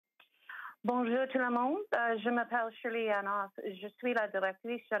Bonjour tout le monde. Je m'appelle Shirley Anos. Je suis la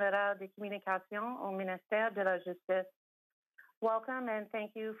directrice générale des communications au ministère de la Justice. Welcome and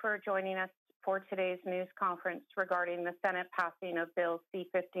thank you for joining us for today's news conference regarding the Senate passing of Bill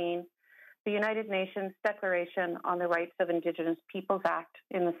C-15, the United Nations Declaration on the Rights of Indigenous Peoples Act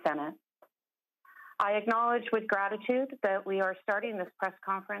in the Senate. I acknowledge with gratitude that we are starting this press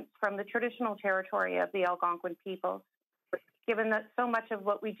conference from the traditional territory of the Algonquin peoples. Given that so much of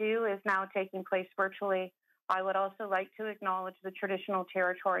what we do is now taking place virtually, I would also like to acknowledge the traditional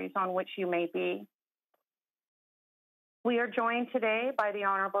territories on which you may be. We are joined today by the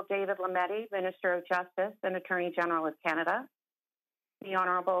Honourable David Lametti, Minister of Justice and Attorney General of Canada, the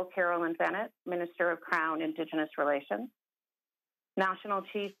Honourable Carolyn Bennett, Minister of Crown Indigenous Relations, National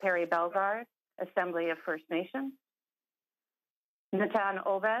Chief Perry Bellegarde, Assembly of First Nations, Natan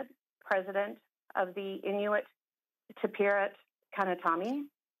Obed, President of the Inuit Tapiriit Kanatami,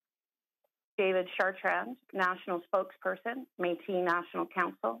 David Chartrand, National Spokesperson, Métis National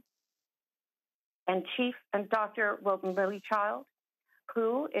Council, and Chief and Dr. Wilton Littlechild,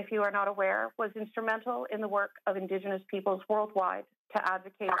 who, if you are not aware, was instrumental in the work of Indigenous peoples worldwide to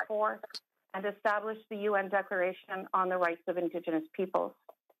advocate for and establish the UN Declaration on the Rights of Indigenous Peoples.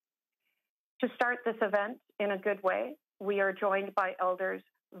 To start this event in a good way, we are joined by Elders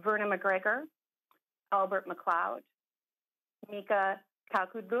Verna McGregor, Albert McLeod, Mika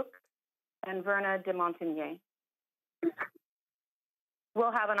Kakuduk, and Verna de Montigny.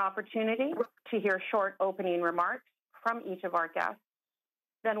 We'll have an opportunity to hear short opening remarks from each of our guests.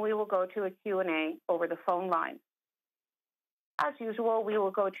 Then we will go to a Q&A over the phone line. As usual, we will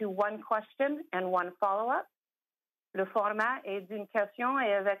go to one question and one follow-up. Le format est d'une question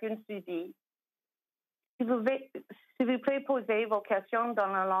et avec une suivi. S'il vous plaît, posez vos questions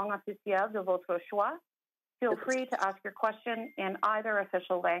dans la langue officielle de votre choix. Feel free to ask your question in either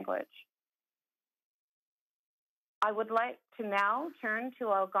official language. I would like to now turn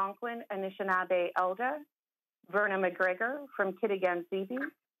to Algonquin Anishinaabe Elder, Verna McGregor from Kitigan-Zibi,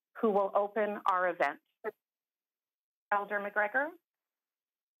 who will open our event. Elder McGregor.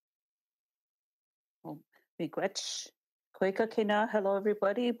 Hello,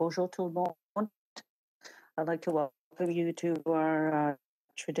 everybody. Bonjour tout le monde. I'd like to welcome you to our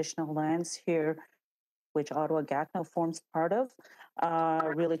traditional lands here, which Ottawa-Gatineau forms part of.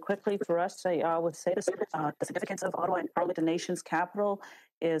 Really quickly for us, I would say this, the significance of Ottawa and Parliament, the nation's capital,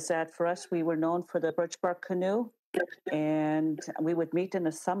 is that for us, we were known for the birch bark canoe, and we would meet in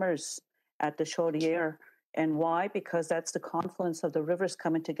the summers at the Chaudière. And why? Because that's the confluence of the rivers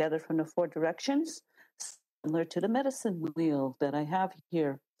coming together from the four directions, similar to the medicine wheel that I have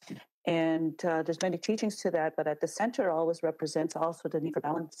here. And there's many teachings to that, but at the center always represents also the need for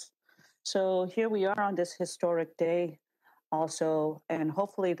balance. So here we are on this historic day also, and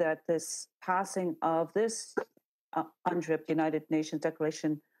hopefully that this passing of this UNDRIP, United Nations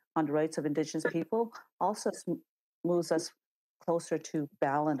Declaration on the Rights of Indigenous People, also moves us closer to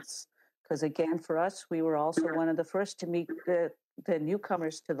balance. Because again, for us, we were also one of the first to meet the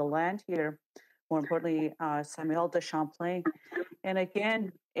newcomers to the land here, more importantly, Samuel de Champlain. And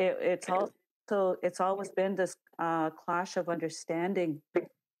again, it's always been this clash of understanding.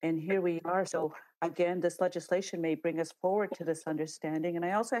 And here we are. So again, this legislation may bring us forward to this understanding. And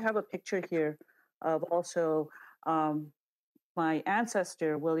I also have a picture here of also my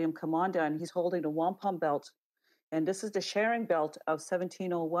ancestor, William Commanda, and he's holding the wampum belt. And this is the sharing belt of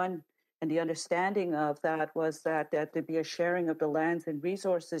 1701. And the understanding of that was that there'd be a sharing of the lands and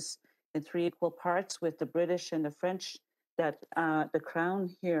resources in 3 equal parts with the British and the French, that the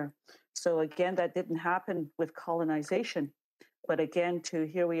crown here. So again, that didn't happen with colonization. But again,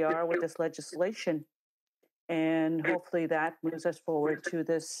 here we are with this legislation, and hopefully that moves us forward to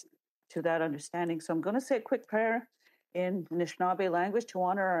that understanding. So I'm going to say a quick prayer in Anishinaabe language to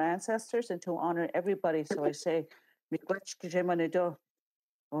honor our ancestors and to honor everybody. So I say,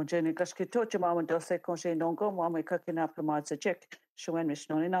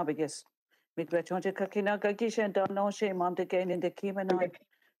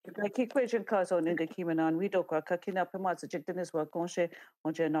 Like question cause on in the Kimanan, we do Kakina Pamas, Jictinis were Conche,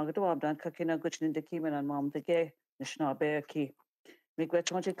 on Janagatuabdan, Kakina Guchin in the Kimanan, Mom the gay, National Bear Key.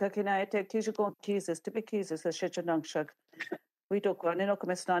 Migratonji Kakina, take Tijugo teases, to be keys as a Shechanang shug. We do Guanino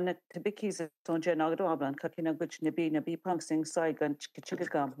Commistan to be keys on Janagatuabdan, Kakina Guchin the bee, Nabi Punk sing Saigan,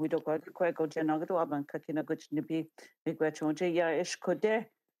 Chichigam. We do Quago Janagatuabdan, Kakina Guchin the bee, Migratonji, ya ish could de,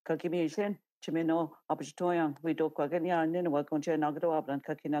 Kakimian. Chimino, Opportoyan, we do Quagania, Ninawa, Concha Nagado, and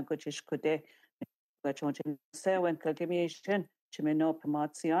Kakina Guchish Kude, Gachonchi Sewen, Kakimian, Chimino,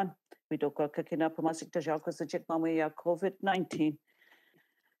 Pamatian, we do Kakina Pamasik Tajakos, the Chikmamia COVID-19.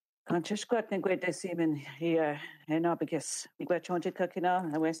 Conchishquat and great decimen here and obigus. We got chonja kakina,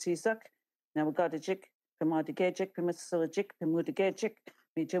 and West Seasuck. Now we got a jik, Pimodagajik, Pimisajik, Pimudagajik,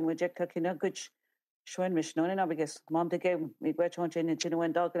 me Jim Wajik kakina, good Schwen Mishnon and obigus. Mom de game, we got chonja and Chino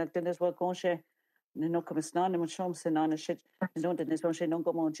dog and actin as well conche. No comisnan and shom sin on a shit. And don't this one, she don't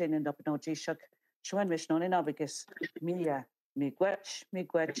go on chain and up no G shuck. Schwen Mishnon and obigus. Me gwetch, me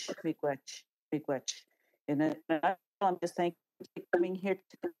gwetch, me gwetch, me gwetch. And I'm just thanking you for coming here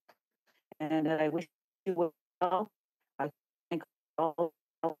and I wish you well. I thank all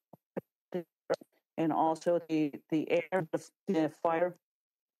and also the air, the fire,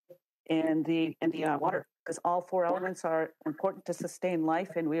 and the water, because all four elements are important to sustain life.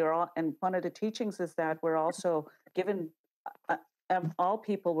 And we are all. And one of the teachings is that we're also given. All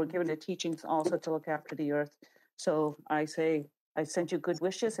people were given the teachings also to look after the earth. So I say I send you good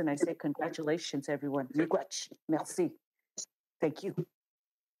wishes, and I say congratulations, everyone. Miigwech, merci. Thank you.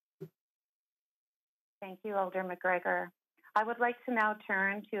 Thank you, Elder McGregor. I would like to now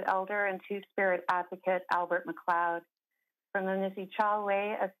turn to Elder and Two-Spirit Advocate Albert McLeod from the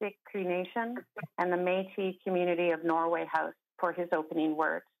Nisichaway Asik Cree Nation and the Métis community of Norway House for his opening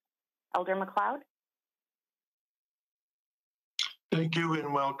words. Elder McLeod? Thank you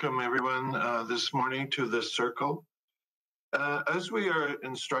and welcome everyone this morning to this circle. As we are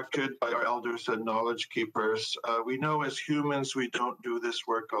instructed by our elders and knowledge keepers, we know as humans we don't do this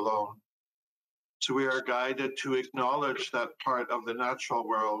work alone. So we are guided to acknowledge that part of the natural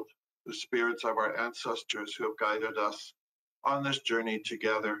world, the spirits of our ancestors who have guided us on this journey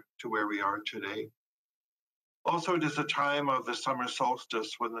together to where we are today. Also, it is a time of the summer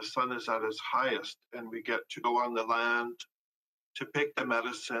solstice when the sun is at its highest and we get to go on the land to pick the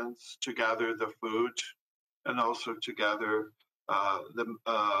medicines, to gather the food, and also to gather the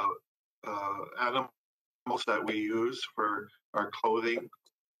animals that we use for our clothing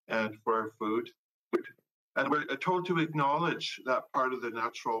and for our food. And we're told to acknowledge that part of the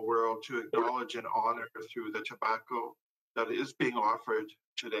natural world, to acknowledge and honor through the tobacco that is being offered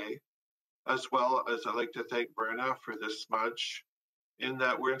today, as well as I'd like to thank Berna for this smudge, in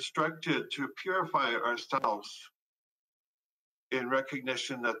that we're instructed to purify ourselves in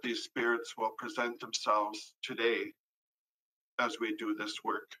recognition that these spirits will present themselves today as we do this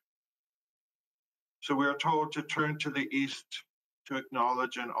work. So we are told to turn to the east to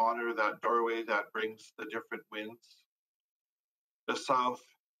acknowledge and honor that doorway that brings the different winds. The south,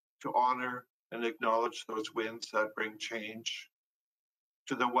 to honor and acknowledge those winds that bring change.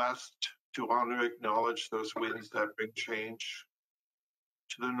 To the west, to honor, acknowledge those winds that bring change.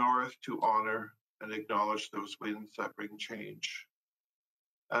 To the north, to honor and acknowledge those winds that bring change.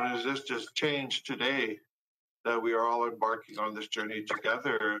 And as this just changed today, that we are all embarking on this journey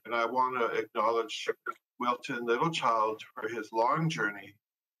together. And I want to acknowledge Wilton Littlechild for his long journey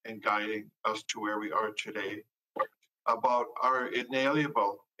in guiding us to where we are today, about our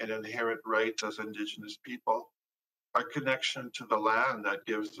inalienable and inherent rights as Indigenous people, our connection to the land that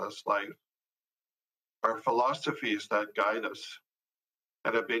gives us life, our philosophies that guide us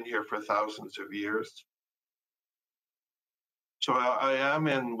and have been here for thousands of years. So I am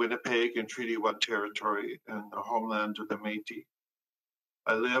in Winnipeg in Treaty 1 territory in the homeland of the Métis.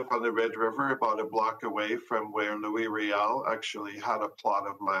 I live on the Red River, about a block away from where Louis Riel actually had a plot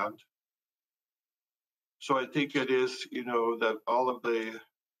of land. So I think it is, that all of the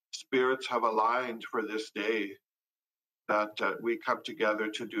spirits have aligned for this day, that we come together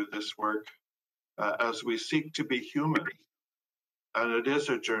to do this work as we seek to be human. And it is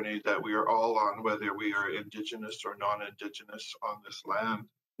a journey that we are all on, whether we are Indigenous or non-Indigenous on this land.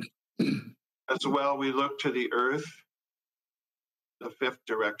 As well, we look to the earth, the fifth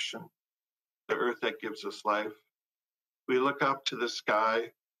direction, the earth that gives us life. We look up to the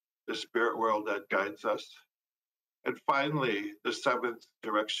sky, the spirit world that guides us. And finally, the seventh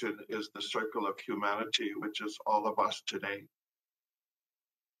direction is the circle of humanity, which is all of us today.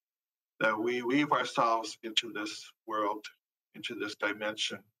 That we weave ourselves into this world, into this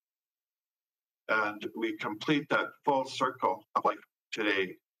dimension, and we complete that full circle of life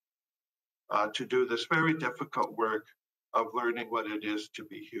today to do this very difficult work of learning what it is to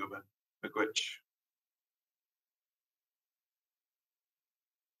be human. Miigwech.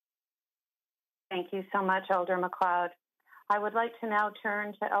 Thank you so much, Elder McLeod. I would like to now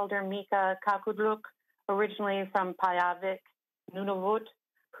turn to Elder Mika Kakudluk, originally from Payavik, Nunavut,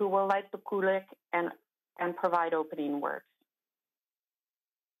 who will light the kulik and provide opening words.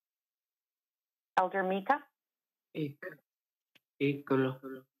 Elder Mika?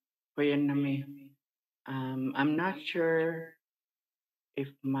 I'm not sure if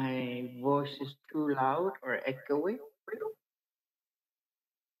my voice is too loud or echoey.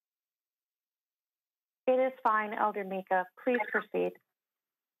 It is fine, Elder Mika. Please proceed.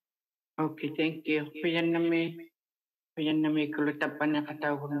 Okay, thank you. Piyan na may kulutapan na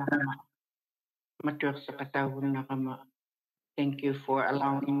katawag na kama. Matuwag sa katawag na kama. Thank you for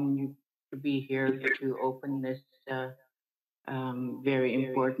allowing me to be here to open this very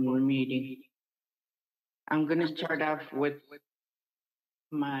important meeting. I'm going to start off with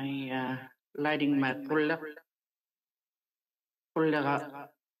my lighting my kulla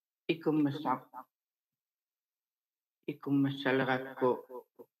ikum masalarat ko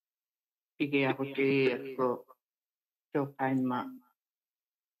sige ako so kaima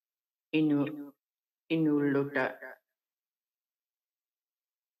inuluta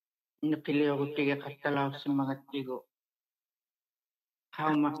nakili ako tiga katalaw sa mga tigo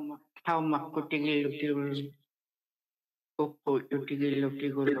how ko tigil upo tigil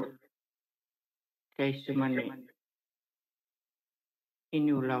kaysa mani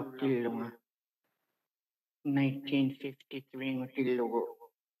inulaw tilunga 1953 ngutilugo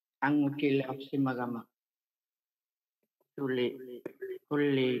ang ngutilaw si magama huli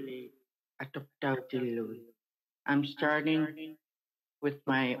atoktaw tilugo. I'm starting with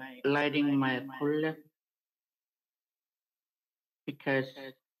my lighting my kulla because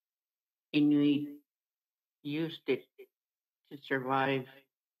Inuit used it to survive,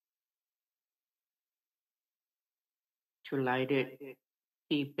 to light it,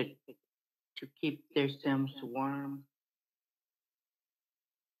 to keep themselves warm,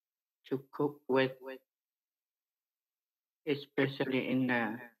 to cook with, especially in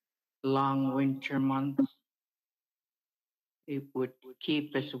the long winter months. It would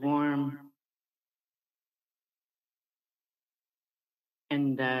keep us warm,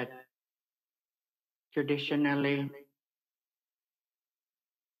 and that traditionally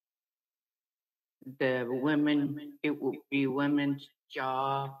the women, it would be women's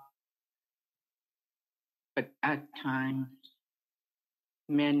job, but at times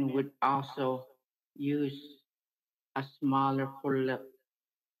men would also use a smaller kulla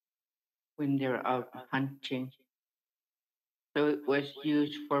when they're out hunting. So it was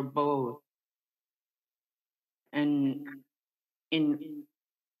used for both. And in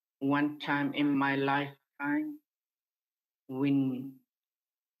one time in my lifetime, when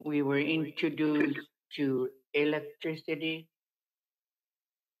we were introduced to electricity,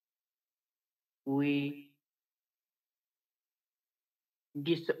 we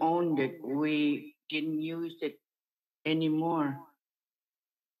disowned it. We didn't use it anymore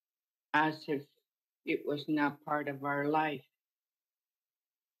as if it was not part of our life.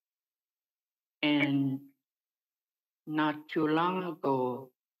 And not too long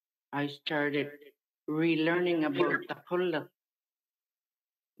ago, I started relearning about the kulla,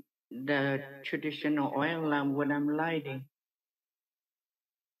 the traditional oil lamp when I'm lighting.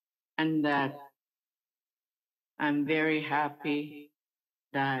 And that I'm very happy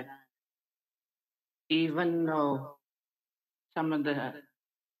that even though some of the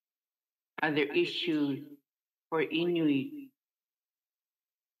other issues for Inuit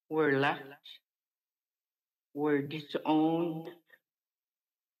were left, were disowned,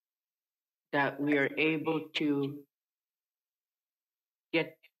 that we are able to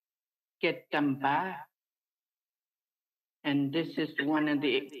get them back. And this is one of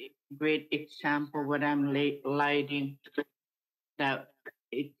the great example what I'm lighting, that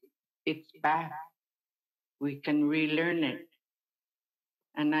it's back. We can relearn it.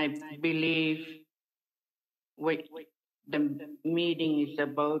 And I believe what the meeting is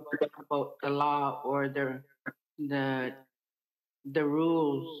about the law or the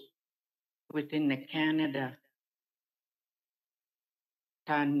rules within the Canada.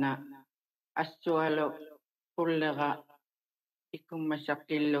 Tana asualo pullaga ikum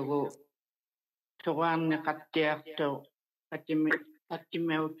masakilogo tuwang nakatiakto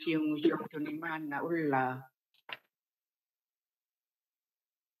katimeu tiyong usyok ni mana ulla.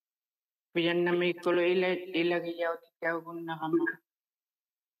 Piyan na may kulo ilagayaw tikaw kung nakama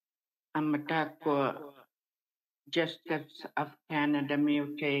amata ko Justice of Canada may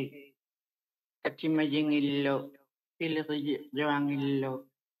okay katimaying ilo ilagayawang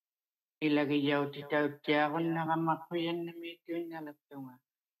ilo ilagayaw tikaw tiyaw kung nakama piyan na may kulo nalatunga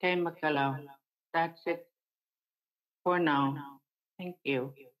kay makalaw. That's it for now. Thank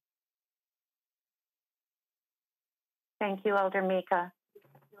you. Thank you, Elder Mika.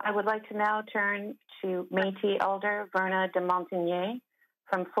 I would like to now turn to Métis Elder Verna de Montigny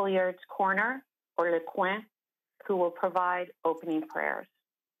from Fouillard's Corner, or Le Coin, who will provide opening prayers.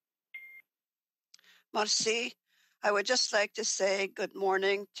 Merci. I would just like to say good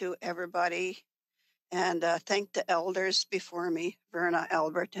morning to everybody and thank the elders before me, Verna,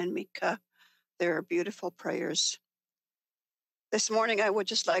 Albert, and Mika. their beautiful prayers. This morning, I would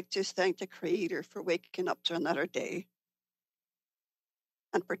just like to thank the Creator for waking up to another day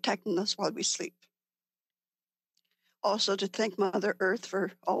and protecting us while we sleep. Also to thank Mother Earth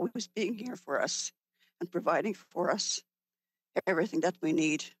for always being here for us and providing for us everything that we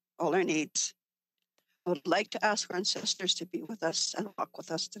need, all our needs. I would like to ask our ancestors to be with us and walk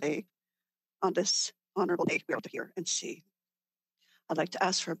with us today on this honorable day we are to hear and see. I'd like to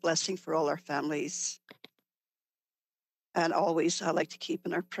ask for a blessing for all our families. And always, I like to keep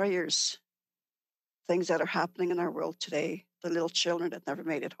in our prayers things that are happening in our world today, the little children that never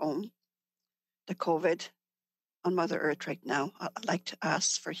made it home, the COVID on Mother Earth right now. I'd like to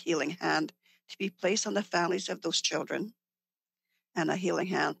ask for a healing hand to be placed on the families of those children and a healing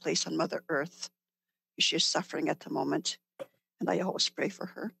hand placed on Mother Earth. She is suffering at the moment, and I always pray for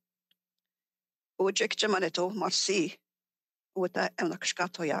her. Ujik jamanito marsi, uta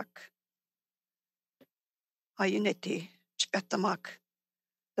emnakshkatoyak. Ayuniti, spetamak,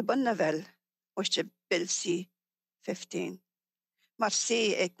 the bunnavel, which bilsi 15.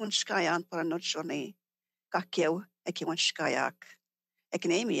 Marsi ekunskayan paranotjoni, kakyew ekiwanskayak,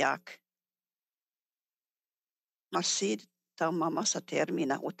 eknemiak. Marsi ta mama sa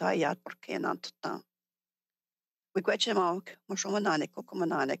termina utayat porkenan tutan. Wigwetchemok, moshomananik,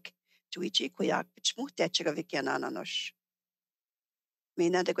 kokomananik, tuichi kuyak, pichmuhtechiga vikianananos.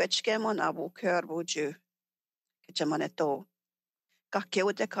 Mina de gwetchkemon abu kerbuju, kechamaneto,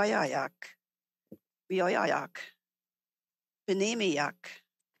 kakyew de kayayak, bioyayak, benemiyak,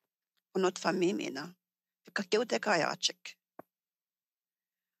 unot famimina, kakyew de kayachik.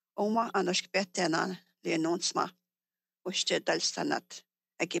 Oma anosh betenan, leononsma, ushte dalstanat,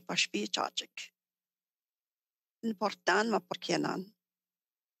 ekipashpi chachik. Important ma porkenan.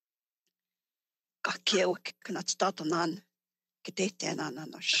 Kakyew knatstatonan,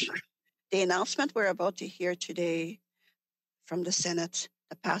 ketetenananos. The announcement we're about to hear today from the Senate,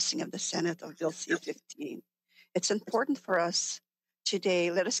 the passing of the Senate of Bill C-15. It's important for us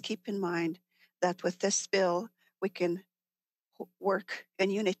today. Let us keep in mind that with this bill, we can work in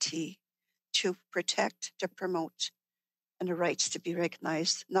unity to protect, to promote, and the rights to be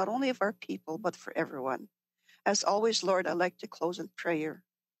recognized, not only of our people, but for everyone. As always, Lord, I'd like to close in prayer.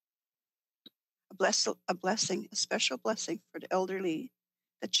 A blessing, a special blessing for the elderly,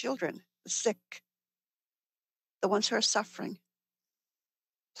 the children, the sick, the ones who are suffering.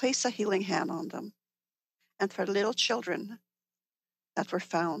 Place a healing hand on them. And for little children that were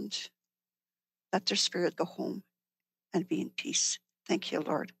found, let their spirit go home and be in peace. Thank you,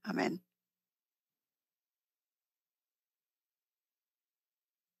 Lord. Amen.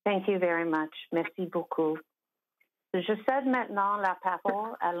 Thank you very much. Merci beaucoup. Je cède maintenant la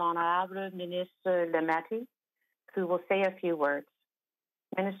parole à l'honorable ministre Lametti, who will say a few words.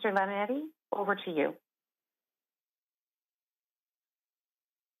 Minister Lametti, over to you.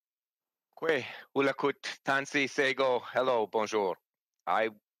 Kwe, ulakut, tansi, sego, hello, bonjour. I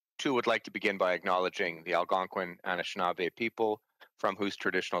too would like to begin by acknowledging the Algonquin Anishinaabe people from whose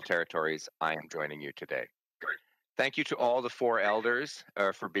traditional territories I am joining you today. Thank you to all the four elders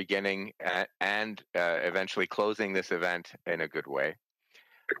for beginning and eventually closing this event in a good way.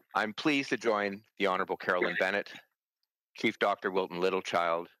 I'm pleased to join the Honorable Carolyn Bennett, Chief Dr. Wilton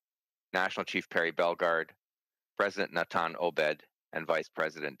Littlechild, National Chief Perry Bellegarde, President Natan Obed, and Vice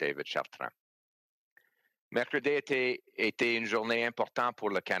President David Chartrand. Mercredi était une journée importante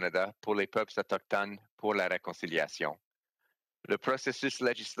pour le Canada, pour les peuples autochtones, pour la réconciliation. Le processus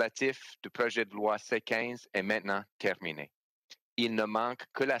législatif du projet de loi C-15 est maintenant terminé. Il ne manque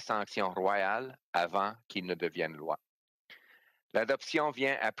que la sanction royale avant qu'il ne devienne loi. L'adoption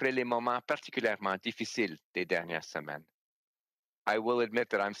vient après les moments particulièrement difficiles des dernières semaines. I will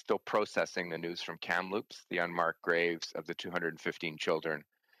admit that I'm still processing the news from Kamloops, the unmarked graves of the 215 children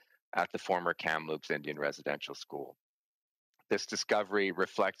at the former Kamloops Indian Residential School. This discovery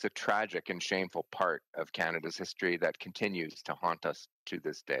reflects a tragic and shameful part of Canada's history that continues to haunt us to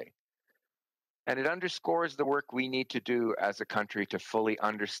this day. And it underscores the work we need to do as a country to fully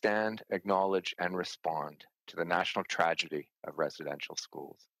understand, acknowledge, and respond to the national tragedy of residential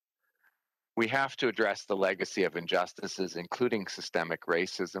schools. We have to address the legacy of injustices, including systemic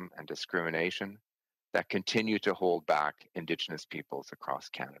racism and discrimination, that continue to hold back Indigenous peoples across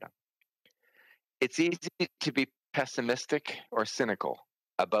Canada. It's easy to be pessimistic or cynical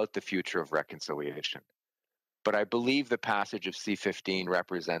about the future of reconciliation, but I believe the passage of C-15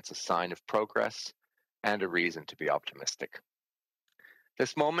 represents a sign of progress and a reason to be optimistic.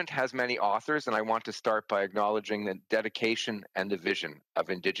 This moment has many authors, and I want to start by acknowledging the dedication and the vision of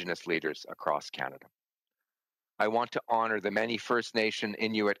Indigenous leaders across Canada. I want to honor the many First Nation,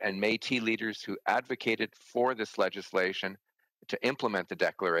 Inuit, and Métis leaders who advocated for this legislation to implement the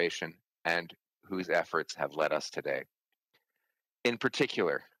declaration and whose efforts have led us today. In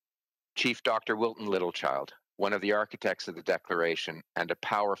particular, Chief Dr. Wilton Littlechild, one of the architects of the declaration and a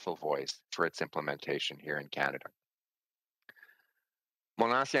powerful voice for its implementation here in Canada.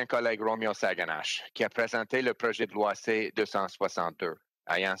 Mon ancien collègue Romeo Saganache, qui a présenté le projet de loi C-262,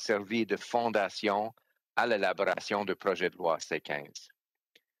 ayant servi de fondation à l'élaboration du projet de loi C-15.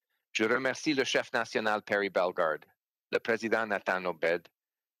 Je remercie le chef national Perry Bellegarde, le président Natan Obed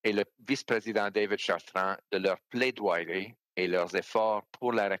et le vice-président David Chartrand de leur plaidoyerie et leurs efforts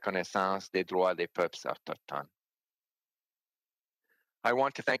pour la reconnaissance des droits des peuples autochtones. I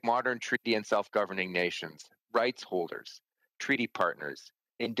want to thank modern treaty and self-governing nations, rights holders, treaty partners,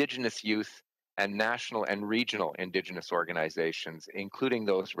 Indigenous youth, and national and regional Indigenous organizations, including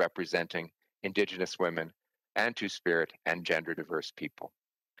those representing Indigenous women and Two-Spirit and gender-diverse people.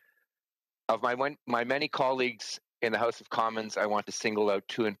 Of my many colleagues in the House of Commons, I want to single out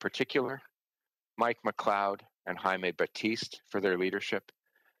two in particular, Mike McLeod and Jaime Batiste for their leadership,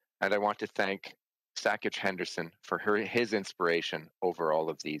 and I want to thank Sakich Henderson for his inspiration over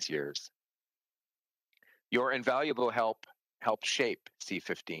all of these years. Your invaluable help helped shape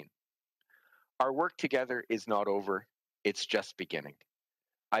C-15. Our work together is not over, it's just beginning.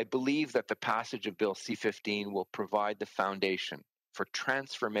 I believe that the passage of Bill C-15 will provide the foundation for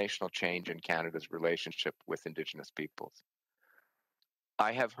transformational change in Canada's relationship with Indigenous peoples.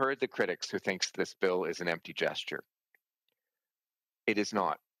 I have heard the critics who think this bill is an empty gesture. It is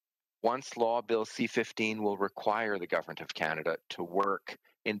not. Once law, Bill C-15 will require the Government of Canada to work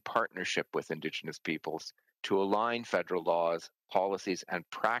in partnership with Indigenous peoples to align federal laws, policies, and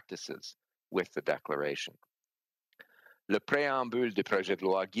practices with the Declaration. Le préambule du projet de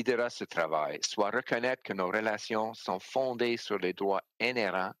loi guidera ce travail, soit reconnaître que nos relations sont fondées sur les droits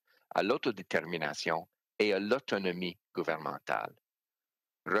inhérents à l'autodétermination et à l'autonomie gouvernementale.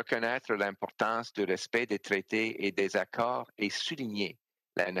 Reconnaître l'importance du respect des traités et des accords et souligner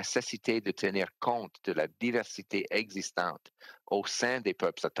la nécessité de tenir compte de la diversité existante au sein des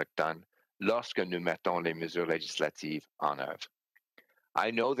peuples autochtones lorsque nous mettons les mesures législatives en œuvre.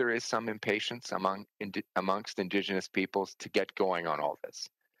 I know there is some impatience amongst Indigenous peoples to get going on all this.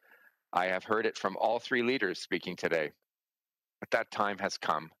 I have heard it from all three leaders speaking today, but that time has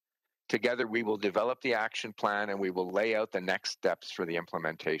come. Together, we will develop the action plan and we will lay out the next steps for the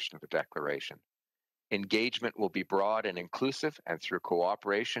implementation of the Declaration. Engagement will be broad and inclusive and through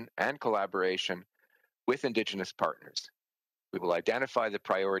cooperation and collaboration with Indigenous partners. We will identify the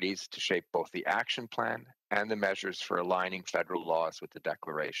priorities to shape both the action plan and the measures for aligning federal laws with the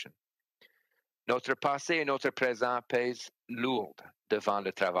Declaration. Notre passé et notre présent pèsent lourd devant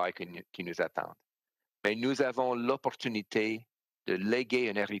le travail qui nous attend. Mais nous avons l'opportunité de léguer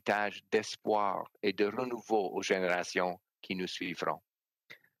un héritage d'espoir et de renouveau aux générations qui nous suivront.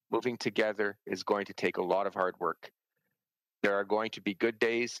 Moving together is going to take a lot of hard work. There are going to be good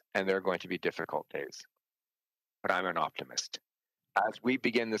days and there are going to be difficult days. But I'm an optimist. As we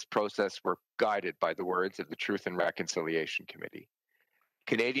begin this process, we're guided by the words of the Truth and Reconciliation Committee.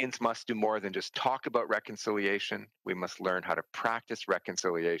 Canadians must do more than just talk about reconciliation. We must learn how to practice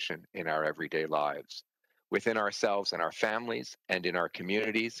reconciliation in our everyday lives, within ourselves and our families, and in our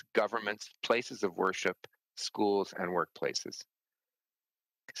communities, governments, places of worship, schools, and workplaces.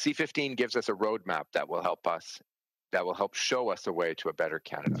 C-15 gives us a roadmap that will help show us a way to a better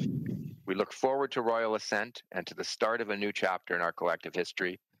Canada. We look forward to royal assent and to the start of a new chapter in our collective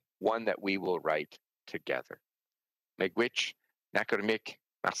history, one that we will write together. Megwich, Nakurmik,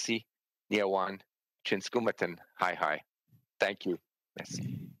 Merci, Niawan, Chinskumatan, Hi. Thank you.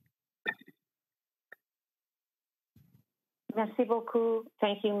 Merci. Merci beaucoup.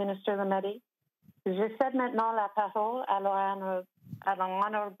 Thank you, Minister Lametti. Je cède maintenant la parole à l'honorable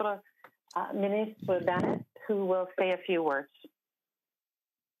Minister Bennett, who will say a few words.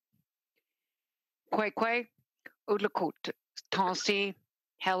 Kwekwe, Udlakut, Tansi,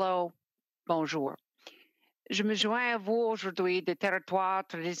 hello, bonjour. Je me joins à vous aujourd'hui des territoires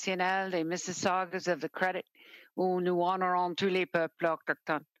traditionnels des Mississaugas of the Credit, où nous honorons tous les peuples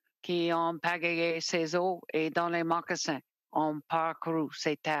autochtones qui ont pagayé ces eaux et dans les mocassins ont parcouru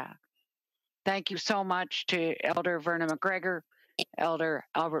ces terres. Thank you so much to Elder Verna McGregor, Elder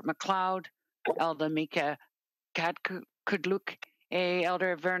Albert McLeod, Elder Mika Kudluk, and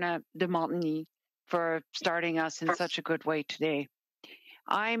Elder Verna de Montigny for starting us in such a good way today.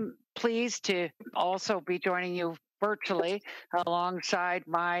 I'm pleased to also be joining you virtually alongside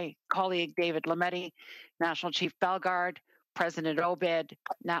my colleague David Lametti, National Chief Bellegarde, President Obed,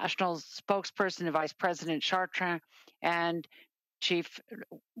 National Spokesperson and Vice President Chartrand, and Chief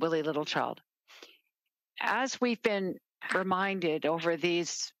Willie Littlechild. As we've been reminded over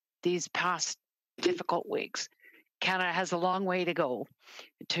these past difficult weeks, Canada has a long way to go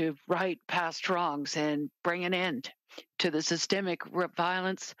to right past wrongs and bring an end to the systemic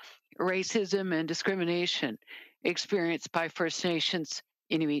violence, racism, and discrimination experienced by First Nations,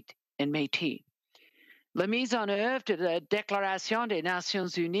 Inuit, and Métis. La mise en œuvre de la Déclaration des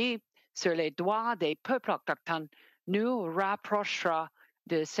Nations Unies sur les droits des peuples autochtones nous rapprochera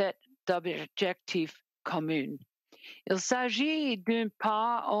de cet objectif commun. Il s'agit d'un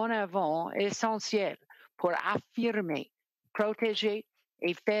pas en avant essentiel pour affirmer, protéger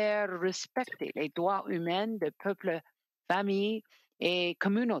et faire respecter les droits humains des peuples, familles et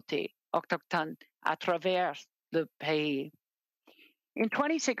communautés autochtones à travers le pays. In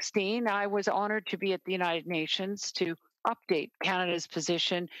 2016, I was honored to be at the United Nations to update Canada's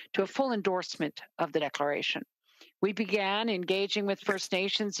position to a full endorsement of the Declaration. We began engaging with First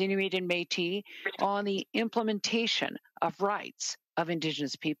Nations, Inuit, and Métis on the implementation of rights of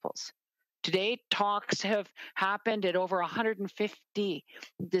Indigenous peoples. To date, talks have happened at over 150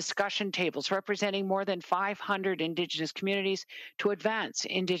 discussion tables representing more than 500 Indigenous communities to advance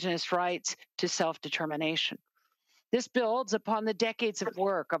Indigenous rights to self-determination. This builds upon the decades of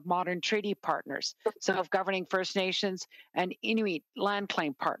work of modern treaty partners, self-governing First Nations and Inuit land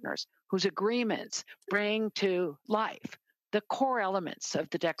claim partners, whose agreements bring to life the core elements of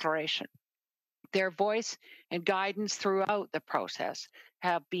the Declaration. Their voice and guidance throughout the process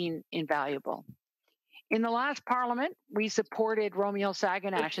have been invaluable. In the last Parliament, we supported Romeo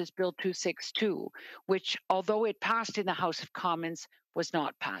Saganash's Bill 262, which, although it passed in the House of Commons, was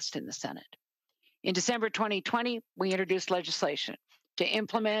not passed in the Senate. In December 2020, we introduced legislation to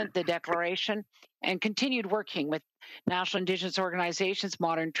implement the Declaration and continued working with national Indigenous organizations,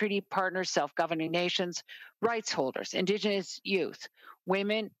 modern treaty partners, self-governing nations, rights holders, Indigenous youth,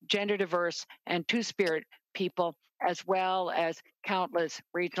 women, gender diverse, and Two-Spirit people, as well as countless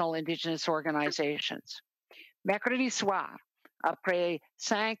regional Indigenous organizations. Mercredi soir, après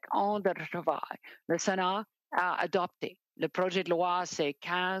 5 ans de travail, le Sénat a adopté le projet de loi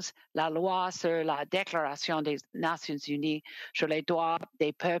C-15, la loi sur la Déclaration des Nations Unies sur les droits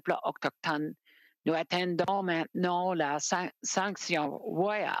des peuples autochtones. Nous attendons maintenant la sanction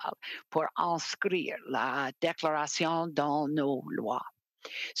royale pour inscrire la déclaration dans nos lois.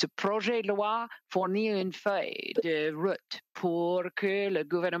 Ce projet de loi fournit une feuille de route pour que le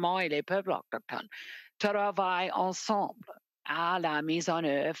gouvernement et les peuples autochtones travaillent ensemble à la mise en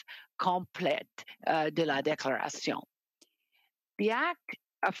œuvre complète de la déclaration. The Act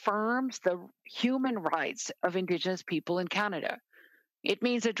affirms the human rights of Indigenous people in Canada. It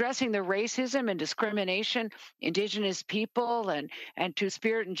means addressing the racism and discrimination Indigenous people and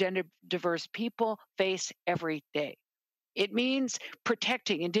Two-Spirit and gender diverse people face every day. It means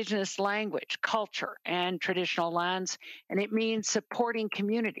protecting Indigenous language, culture, and traditional lands, and it means supporting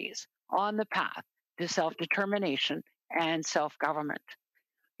communities on the path to self-determination and self-government.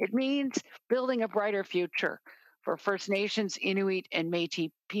 It means building a brighter future for First Nations, Inuit, and Métis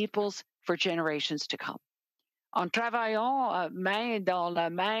peoples for generations to come. En travaillant main dans la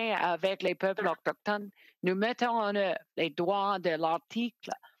main avec les peuples autochtones, nous mettons en œuvre les droits de l'article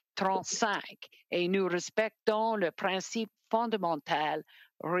 35 et nous respectons le principe fondamental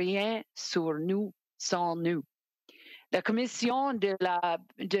 « rien sur nous sans nous ». La Commission de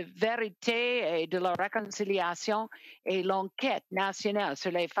vérité et de la réconciliation et l'enquête nationale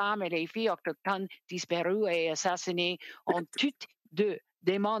sur les femmes et les filles autochtones disparues et assassinées ont toutes deux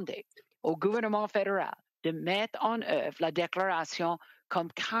demandé au gouvernement fédéral de mettre en œuvre la déclaration comme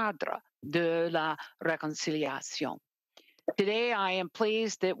cadre de la réconciliation. Today, I am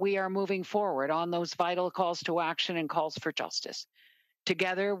pleased that we are moving forward on those vital calls to action and calls for justice.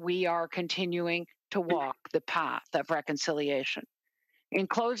 Together, we are continuing to walk the path of reconciliation. In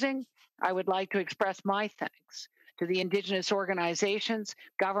closing, I would like to express my thanks to the Indigenous organizations,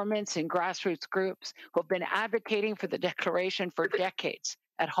 governments, and grassroots groups who have been advocating for the Declaration for decades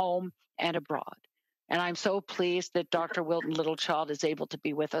at home and abroad. And I'm so pleased that Dr. Wilton Littlechild is able to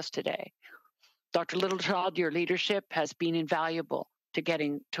be with us today. Dr. Littlechild, your leadership has been invaluable to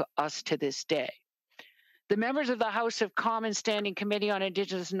getting to us to this day. The members of the House of Commons Standing Committee on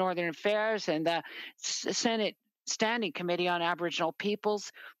Indigenous and Northern Affairs and the Senate Standing Committee on Aboriginal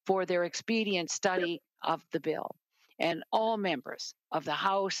Peoples for their expedient study of the bill, and all members of the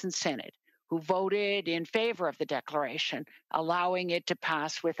House and Senate who voted in favor of the declaration, allowing it to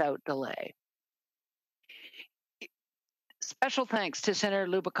pass without delay. Special thanks to Senator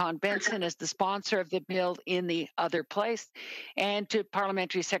Lubicon Benson as the sponsor of the bill in the other place, and to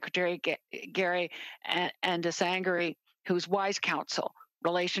Parliamentary Secretary Gary Andasangari, whose wise counsel,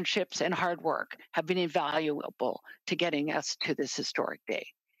 relationships, and hard work have been invaluable to getting us to this historic day.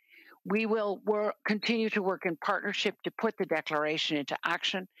 We will continue to work in partnership to put the declaration into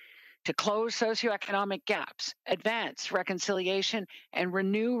action, to close socioeconomic gaps, advance reconciliation, and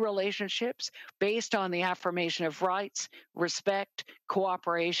renew relationships based on the affirmation of rights, respect,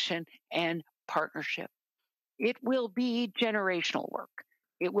 cooperation, and partnership. It will be generational work.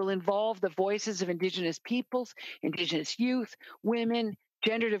 It will involve the voices of Indigenous peoples, Indigenous youth, women,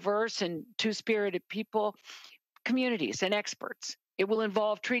 gender diverse and two-spirited people, communities, and experts. It will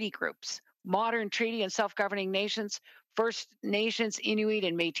involve treaty groups, modern treaty and self-governing nations, First Nations, Inuit,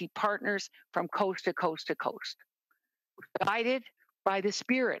 and Métis partners from coast to coast to coast. Guided by the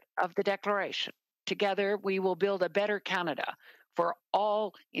spirit of the Declaration, together we will build a better Canada for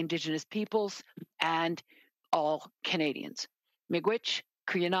all Indigenous peoples and all Canadians. Miigwech,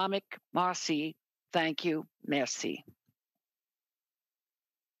 Kuyanamik, Marci, thank you, merci.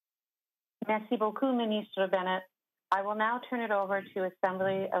 Merci beaucoup, Minister Bennett. I will now turn it over to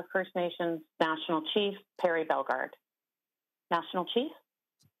Assembly of First Nations National Chief Perry Bellegarde. National Chief.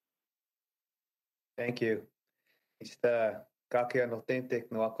 Thank you. Ista kakia no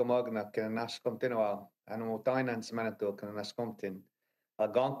tentek no akomagna kena naskom tinoa anu motainan semanato kena naskom tin.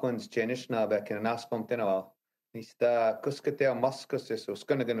 Algonquins jenishna be kena naskom tinoa. Ista kuskatea muskus is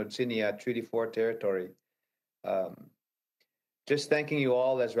uskunaganud Treaty 4 territory. Just thanking you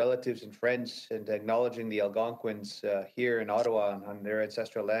all as relatives and friends and acknowledging the Algonquins here in Ottawa on their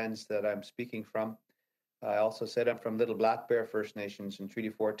ancestral lands that I'm speaking from. I also said I'm from Little Black Bear First Nations in Treaty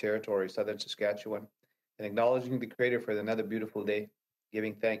 4 territory, southern Saskatchewan, and acknowledging the Creator for another beautiful day,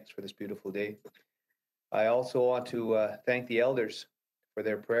 giving thanks for this beautiful day. I also want to thank the elders for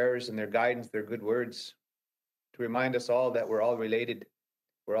their prayers and their guidance, their good words, to remind us all that we're all related,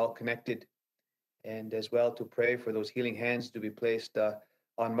 we're all connected, and as well to pray for those healing hands to be placed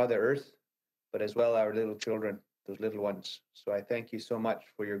on Mother Earth, but as well our little children, those little ones. So I thank you so much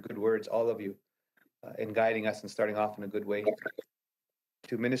for your good words, all of you, in guiding us and starting off in a good way.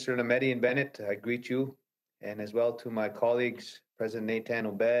 To Minister Lametti and Bennett, I greet you, and as well to my colleagues, President Natan,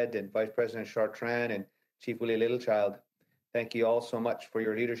 Obed, and Vice President Chartrand, and Chief Wilton Littlechild. Thank you all so much for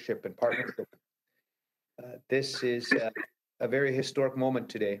your leadership and partnership. This is a very historic moment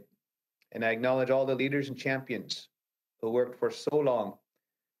today, and I acknowledge all the leaders and champions who worked for so long,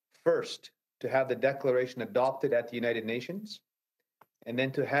 first, to have the declaration adopted at the United Nations, and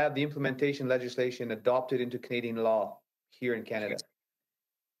then to have the implementation legislation adopted into Canadian law here in Canada.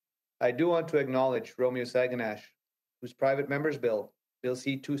 I do want to acknowledge Romeo Saganash, whose private member's bill, Bill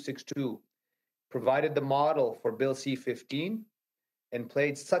C-262, provided the model for Bill C-15 and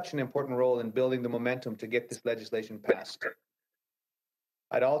played such an important role in building the momentum to get this legislation passed.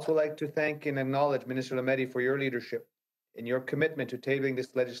 I'd also like to thank and acknowledge Minister Lametti for your leadership and your commitment to tabling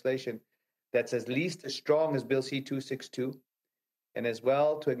this legislation that's at least as strong as Bill C-262, and as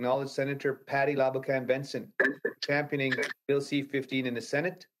well to acknowledge Senator Patty Labucan Benson championing Bill C-15 in the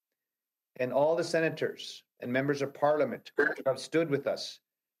Senate, and all the senators and members of Parliament who have stood with us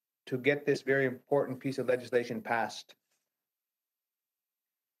to get this very important piece of legislation passed.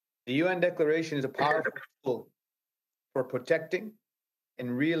 The UN Declaration is a powerful tool for protecting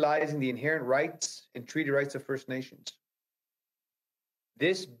and realizing the inherent rights and treaty rights of First Nations.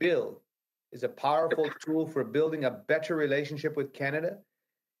 This bill is a powerful tool for building a better relationship with Canada,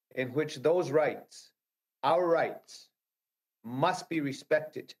 in which those rights, our rights, must be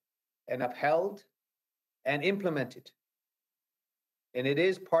respected and upheld and implemented. And it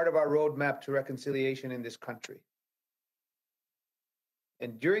is part of our roadmap to reconciliation in this country.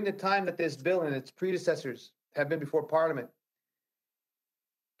 And during the time that this bill and its predecessors have been before Parliament,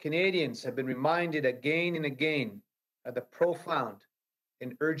 Canadians have been reminded again and again of the profound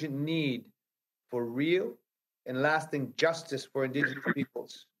and urgent need for real and lasting justice for Indigenous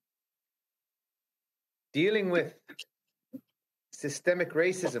peoples. Dealing with systemic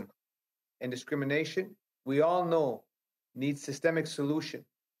racism and discrimination, we all know, needs systemic solution.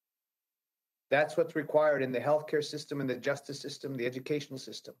 That's what's required in the healthcare system and the justice system, the educational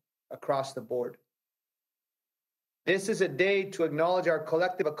system, across the board. This is a day to acknowledge our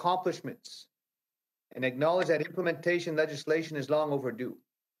collective accomplishments and acknowledge that implementation legislation is long overdue.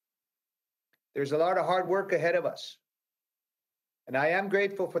 There's a lot of hard work ahead of us. And I am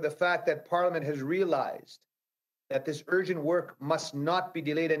grateful for the fact that Parliament has realized that this urgent work must not be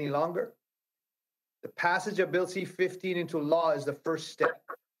delayed any longer. The passage of Bill C-15 into law is the first step.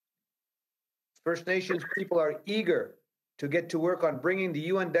 First Nations people are eager to get to work on bringing the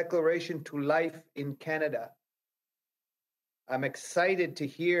UN Declaration to life in Canada. I'm excited to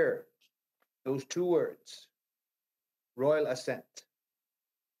hear those two words, royal assent.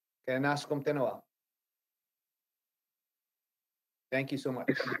 Thank you so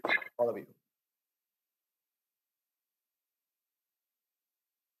much, all of you.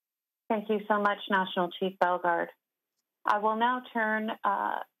 Thank you so much, National Chief Bellegarde. I will now turn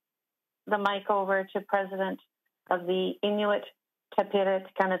the mic over to President of the Inuit Tapiriit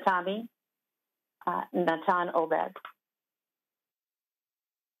Kanatami, Natan Obed.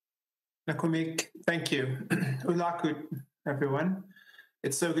 Nakumik, thank you. Ulakut, everyone.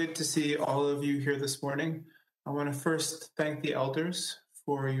 It's so good to see all of you here this morning. I want to first thank the elders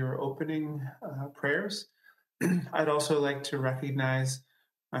for your opening prayers. I'd also like to recognize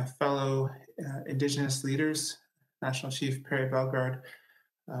my fellow Indigenous leaders, National Chief Perry Bellegarde,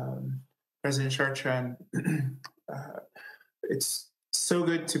 President Chartrand. It's so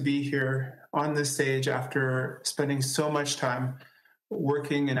good to be here on this stage after spending so much time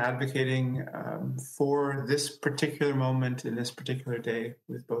working and advocating for this particular moment in this particular day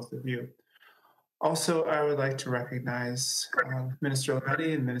with both of you. Also, I would like to recognize Minister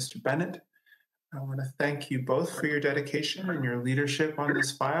Lametti and Minister Bennett. I want to thank you both for your dedication and your leadership on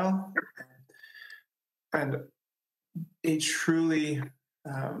this file, and a truly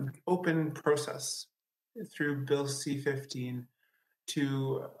open process through Bill C-15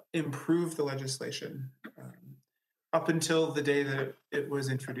 to improve the legislation up until the day that it was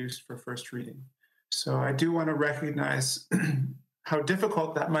introduced for first reading. So I do want to recognize how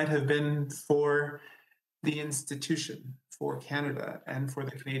difficult that might have been for the institution, for Canada, and for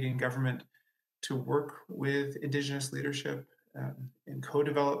the Canadian government to work with Indigenous leadership and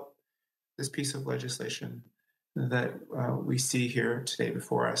co-develop this piece of legislation that we see here today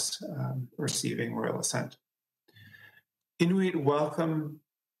before us, receiving royal assent. Inuit welcome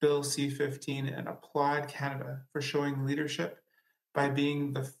Bill C-15 and applaud Canada for showing leadership by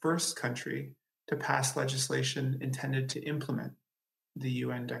being the first country to pass legislation intended to implement the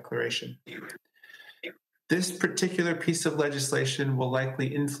UN Declaration. This particular piece of legislation will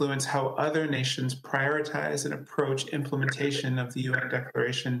likely influence how other nations prioritize and approach implementation of the UN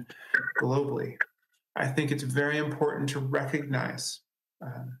Declaration globally. I think it's very important to recognize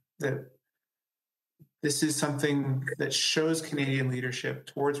that this is something that shows Canadian leadership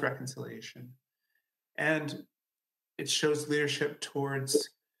towards reconciliation, and it shows leadership towards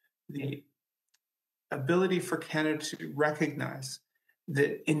the ability for Canada to recognize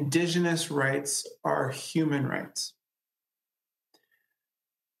that Indigenous rights are human rights.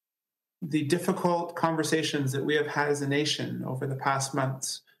 The difficult conversations that we have had as a nation over the past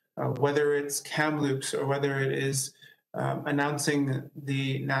months, whether it's Kamloops or whether it is announcing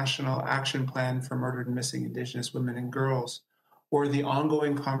the National Action Plan for Murdered and Missing Indigenous Women and Girls, or the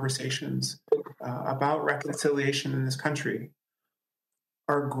ongoing conversations about reconciliation in this country,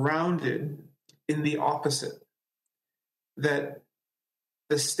 are grounded in the opposite, that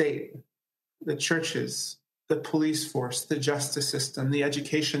the state, the churches, the police force, the justice system, the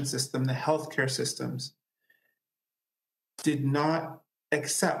education system, the healthcare systems did not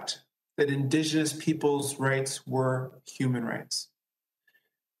accept that Indigenous peoples' rights were human rights.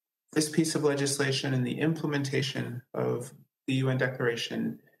 This piece of legislation and the implementation of the UN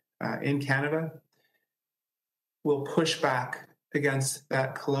Declaration in Canada will push back against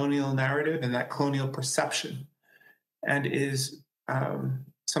that colonial narrative and that colonial perception, and is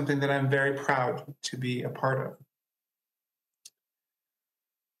something that I'm very proud to be a part of.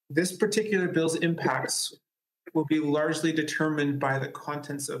 This particular bill's impacts will be largely determined by the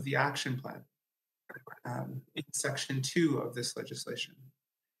contents of the action plan in Section 2 of this legislation,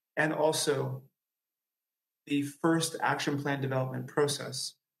 and also the first action plan development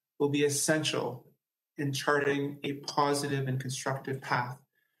process will be essential in charting a positive and constructive path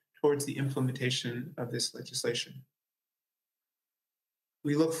towards the implementation of this legislation.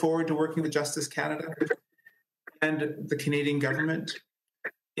 We look forward to working with Justice Canada and the Canadian government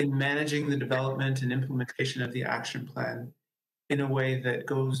in managing the development and implementation of the action plan in a way that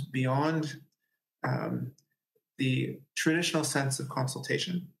goes beyond the traditional sense of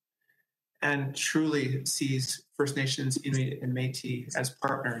consultation and truly sees First Nations, Inuit, and Métis as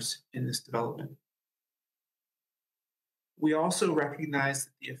partners in this development. We also recognize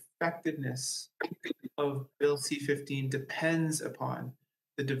that the effectiveness of Bill C-15 depends upon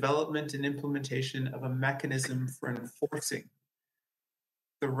the development and implementation of a mechanism for enforcing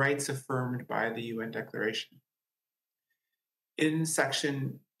the rights affirmed by the UN Declaration. In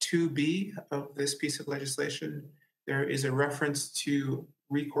Section 2B of this piece of legislation, there is a reference to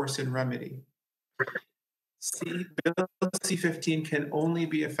recourse and remedy. Bill C-15 can only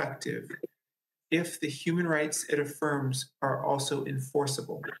be effective if the human rights it affirms are also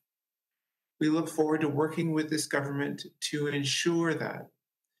enforceable. We look forward to working with this government to ensure that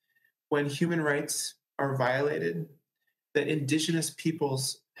when human rights are violated, that Indigenous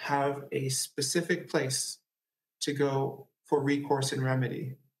peoples have a specific place to go for recourse and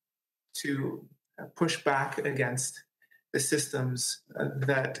remedy, to push back against the systems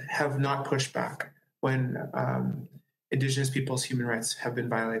that have not pushed back when Indigenous peoples' human rights have been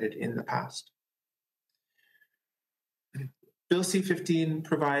violated in the past. Bill C-15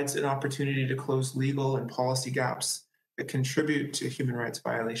 provides an opportunity to close legal and policy gaps that contribute to human rights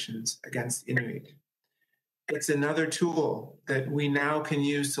violations against Inuit. It's another tool that we now can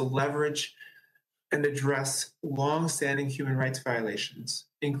use to leverage and address long-standing human rights violations,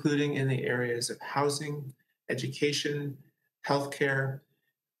 including in the areas of housing, education, healthcare,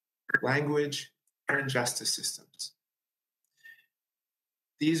 language, and justice systems.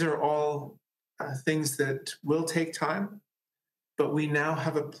 These are all things that will take time, but we now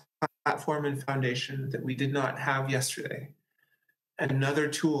have a platform and foundation that we did not have yesterday, and another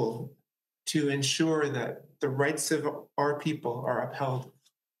tool to ensure that the rights of our people are upheld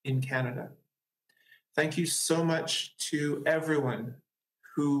in Canada. Thank you so much to everyone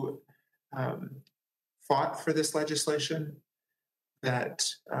who fought for this legislation, that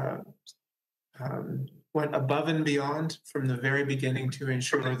went above and beyond from the very beginning to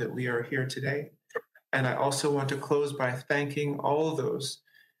ensure that we are here today. And I also want to close by thanking all those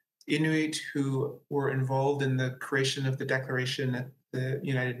Inuit who were involved in the creation of the declaration at the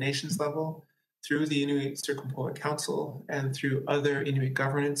United Nations level, through the Inuit Circumpolar Council, and through other Inuit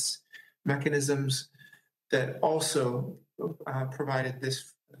governance mechanisms that also provided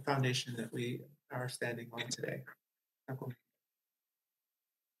this foundation that we are standing on today.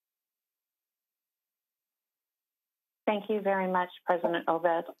 Thank you very much, President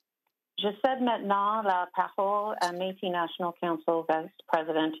Obed. Je cède maintenant la parole à Métis National Council Vice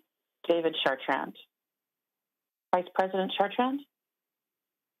President David Chartrand. Vice President Chartrand.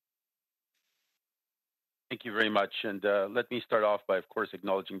 Thank you very much. And let me start off by, of course,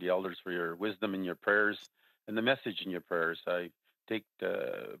 acknowledging the elders for your wisdom in your prayers and the message in your prayers. I take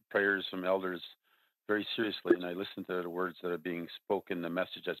the prayers from elders very seriously, and I listen to the words that are being spoken, the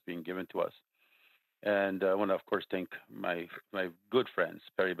message that's being given to us. And I want to, of course, thank my good friends,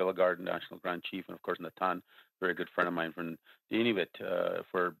 Bellegarde, National Grand Chief, and of course Natan, very good friend of mine from the Inuit,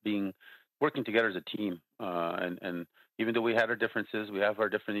 for working together as a team. And even though we had our differences, we have our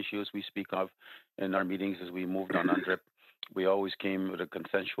different issues we speak of in our meetings as we moved on UNDRIP, we always came with a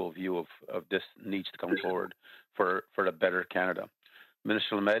consensual view of this needs to come forward for a better Canada.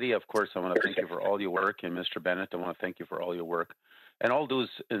 Minister Lametti, of course, I want to thank you for all your work, and Mr. Bennett, I want to thank you for all your work. And all those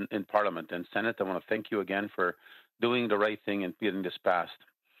in Parliament and Senate, I want to thank you again for doing the right thing and getting this passed.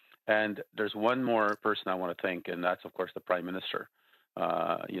 And there's one more person I want to thank, and that's, of course, the Prime Minister.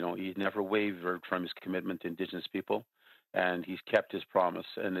 He never wavered from his commitment to Indigenous people, and he's kept his promise.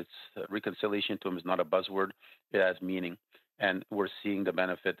 And it's reconciliation to him is not a buzzword; it has meaning, and we're seeing the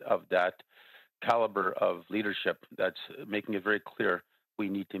benefit of that caliber of leadership. That's making it very clear we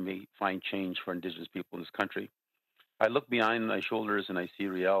need to find change for Indigenous people in this country. I look behind my shoulders and I see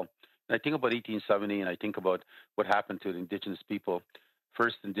Riel, and I think about 1870, and I think about what happened to the Indigenous people.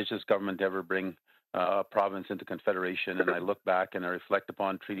 First Indigenous government to ever bring a province into confederation, and I look back and I reflect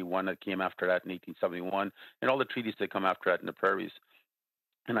upon Treaty 1 that came after that in 1871, and all the treaties that come after that in the prairies.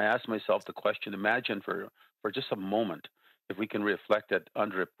 And I ask myself the question, imagine for just a moment if we can reflect that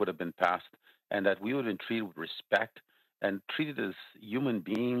UNDRIP would have been passed and that we would have been treated with respect and treated as human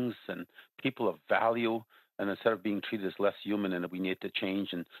beings and people of value, and instead of being treated as less human and that we need to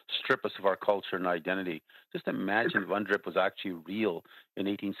change and strip us of our culture and identity. Just imagine if UNDRIP was actually real in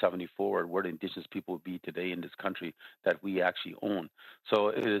 1874, where the Indigenous people would be today in this country that we actually own. So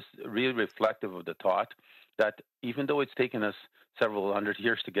it is really reflective of the thought that even though it's taken us several hundred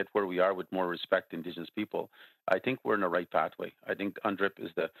years to get where we are with more respect to Indigenous people, I think we're in the right pathway. I think UNDRIP is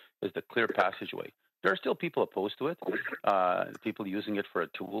the clear passageway. There are still people opposed to it, people using it for a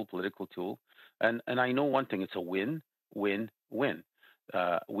tool, political tool. And I know one thing, it's a win, win, win.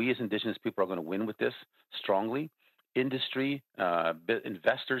 We as Indigenous people are going to win with this strongly. Industry,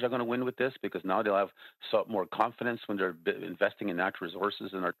 investors are going to win with this because now they'll have more confidence when they're investing in natural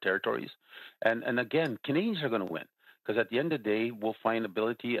resources in our territories. And again, Canadians are going to win because at the end of the day, we'll find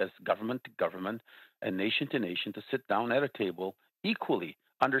ability as government to government and nation to nation to sit down at a table equally,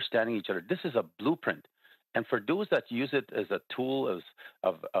 understanding each other. This is a blueprint. And for those that use it as a tool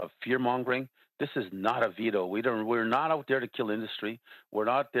of fear-mongering, This is not a veto. We're not out there to kill industry. We're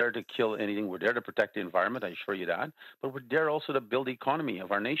not there to kill anything. We're there to protect the environment, I assure you that. But we're there also to build the economy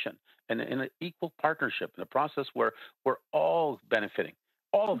of our nation and in an equal partnership, in a process where we're all benefiting,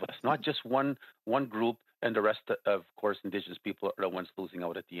 all of us, not just one group, and the rest, of course, Indigenous people are the ones losing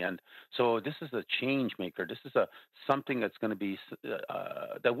out at the end. So this is a change maker. This is something that's going to be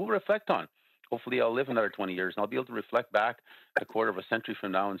that we'll reflect on. Hopefully, I'll live another 20 years, and I'll be able to reflect back a quarter of a century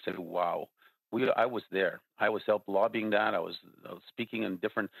from now and say, wow, I was there. I was helped lobbying that. I was speaking in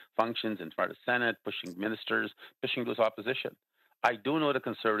different functions in front of the Senate, pushing ministers, pushing those opposition. I do know the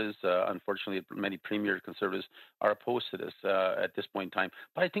Conservatives, unfortunately, many premier Conservatives are opposed to this at this point in time.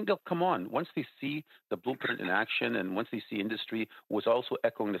 But I think they'll come on. Once they see the blueprint in action and once they see industry was also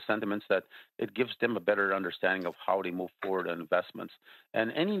echoing the sentiments that it gives them a better understanding of how they move forward on investments.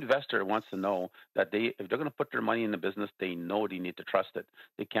 And any investor wants to know that if they're going to put their money in the business, they know they need to trust it.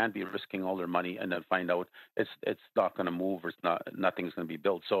 They can't be risking all their money and then find out it's not going to move or nothing's going to be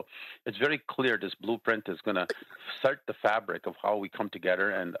built. So it's very clear this blueprint is going to start the fabric of how we come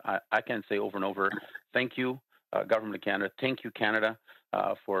together. And I can say over and over, thank you, Government of Canada. Thank you, Canada,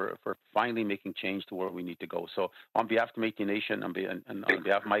 for finally making change to where we need to go. So on behalf of the Métis Nation, and on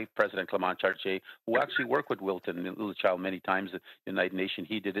behalf of my president, Clement Chartrand, who actually worked with Wilton Littlechild many times at the United Nations,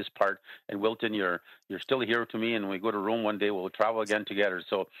 he did his part. And Wilton, you're still a hero to me. And when we go to Rome one day, we'll travel again together.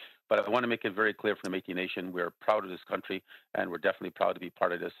 So, but I want to make it very clear for the Métis Nation, we're proud of this country, and we're definitely proud to be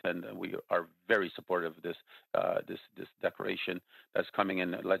part of this. And we are very supportive of this this declaration that's coming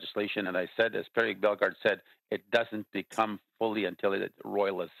in legislation. And I said, as Bellegarde said, it doesn't become fully until it's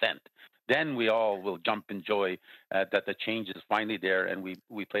royal assent. Then we all will jump in joy that the change is finally there, and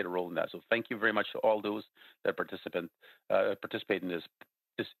we played a role in that. So thank you very much to all those that participate in this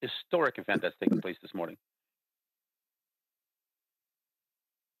historic event that's taking place this morning.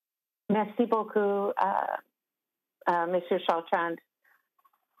 Merci beaucoup, Monsieur Chartrand.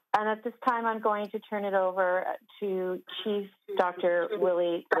 And at this time, I'm going to turn it over to Chief Dr.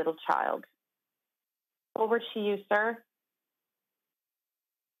 Willie Littlechild. Over to you, sir.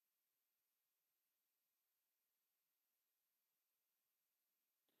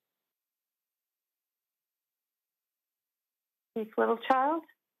 Chief Littlechild.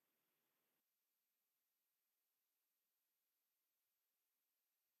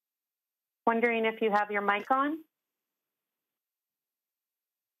 Wondering if you have your mic on?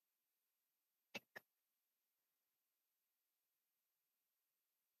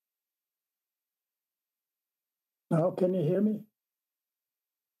 Now, can you hear me?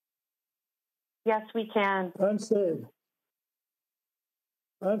 Yes, we can. Ansen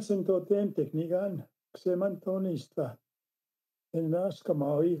toten teknikan semantonista en naska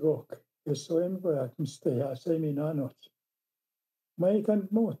maigok esoenvoat misteja seminanot. Maikan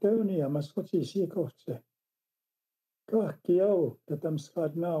mo teunia maskotsi sikotse. Kahki au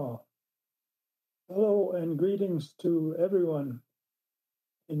tatamskad now. Hello and greetings to everyone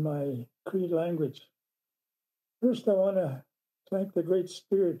in my Cree language. First, I want to thank the Great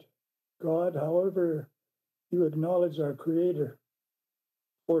Spirit, God, however you acknowledge our Creator,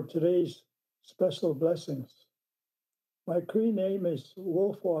 for today's special blessings. My Cree name is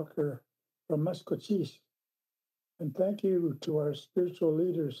Wolfwalker from Maskwacis, and thank you to our spiritual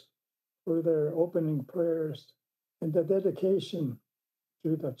leaders for their opening prayers and the dedication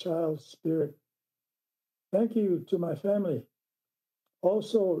to the child's spirit. Thank you to my family,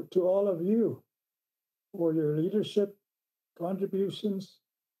 also to all of you for your leadership, contributions,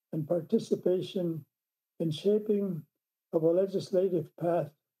 and participation in shaping of a legislative path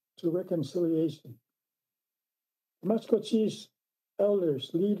to reconciliation. Maskwacis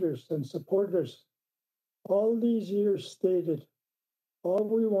elders, leaders, and supporters all these years stated, all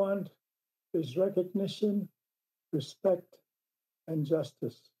we want is recognition, respect, and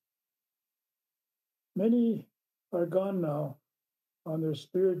justice. Many are gone now on their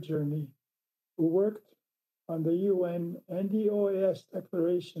spirit journey who worked on the UN and the OAS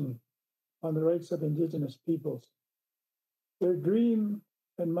Declaration on the Rights of Indigenous Peoples. Their dream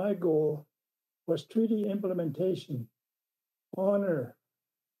and my goal was treaty implementation, honor,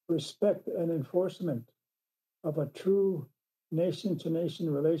 respect, and enforcement of a true nation-to-nation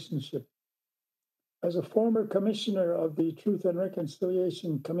relationship. As a former commissioner of the Truth and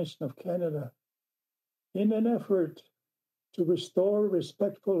Reconciliation Commission of Canada, in an effort to restore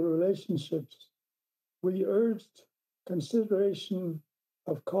respectful relationships, we urged consideration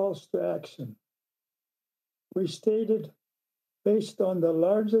of calls to action. We stated, based on the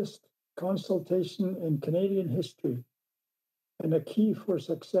largest consultation in Canadian history and a key for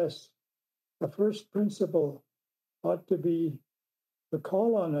success, the first principle ought to be the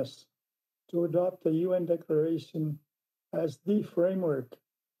call on us to adopt the UN Declaration as the framework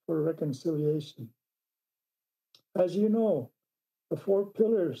for reconciliation. As you know, the 4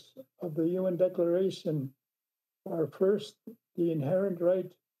 pillars of the UN Declaration are first, the inherent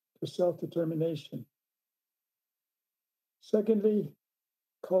right to self-determination. Secondly,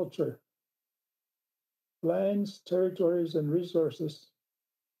 culture, lands, territories, and resources.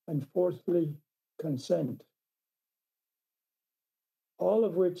 And fourthly, consent. All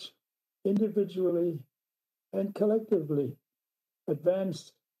of which individually and collectively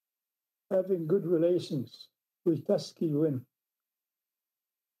advance having good relations with Taskiwin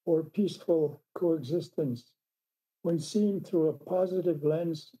or peaceful coexistence when seen through a positive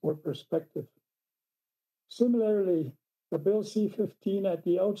lens or perspective. Similarly, the Bill C-15 at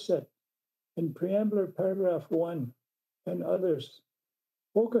the outset in preambular paragraph 1 and others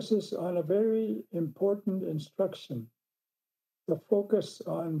focuses on a very important instruction, the focus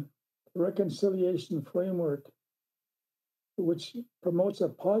on reconciliation framework, which promotes a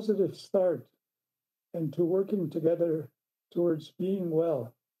positive start and to working together towards being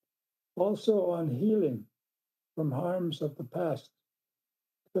well. Also on healing from harms of the past.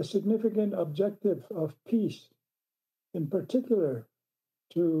 The significant objective of peace, in particular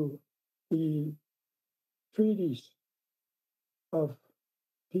to the treaties of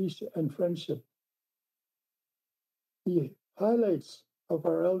peace and friendship. The highlights of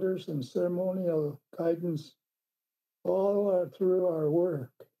our elders and ceremonial guidance all are through our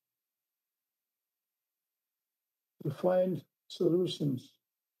work to find solutions.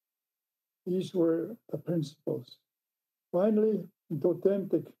 These were the principles. Finally,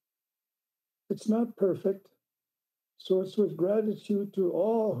 authentic. It's not perfect, so it's with gratitude to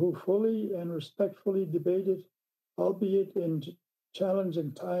all who fully and respectfully debated, albeit in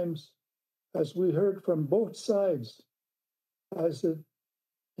challenging times, as we heard from both sides, as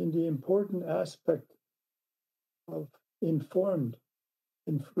in the important aspect of informed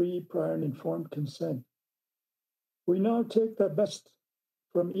and free, prior, and informed consent. We now take the best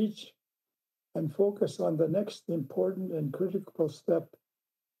from each and focus on the next important and critical step,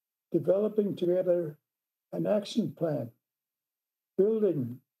 developing together an action plan,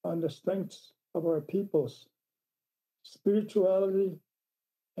 building on the strengths of our peoples, spirituality,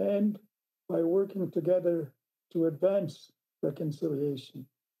 and by working together to advance reconciliation.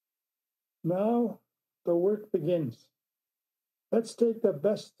 Now the work begins. Let's take the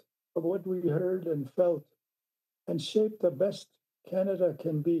best of what we heard and felt and shape the best Canada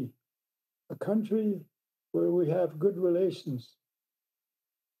can be, a country where we have good relations.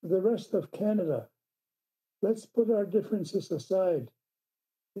 The rest of Canada, let's put our differences aside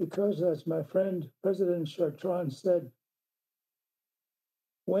because, as my friend President Chartrand said,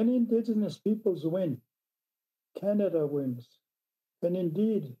 when Indigenous peoples win, Canada wins, and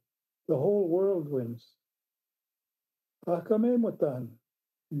indeed, the whole world wins. Akamemutan,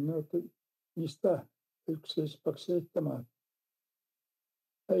 nista, spokesperson.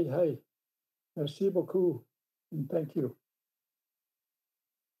 Hey. Merci beaucoup, and thank you.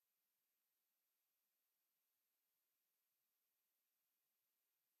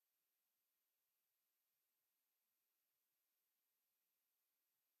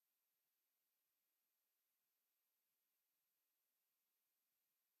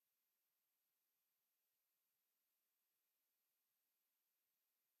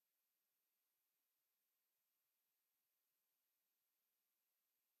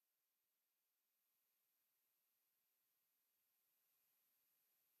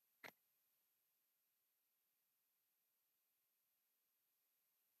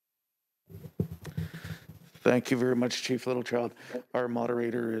 Thank you very much, Chief Littlechild. Our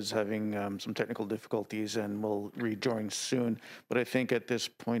moderator is having some technical difficulties and will rejoin soon. But I think at this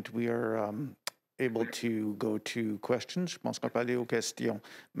point we are able to go to questions. Je pense qu'on peut aller aux questions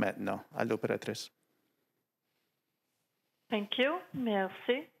maintenant. Allô, opératrice. Thank you.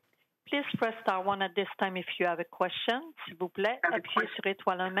 Merci. Please press star 1 at this time if you have a question. S'il vous plaît, appuyez sur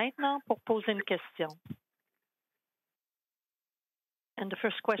étoile 1 maintenant pour poser une question. And the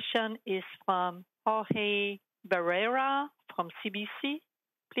first question is from Jorge Barrera from CBC.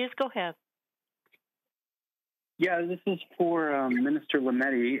 Please go ahead. Yeah, this is for Minister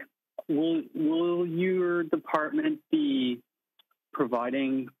Lametti. Will your department be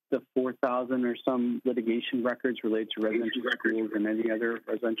providing the 4,000 or some litigation records related to residential schools and any other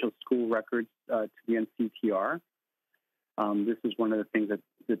residential school records to the NCTR? This is one of the things that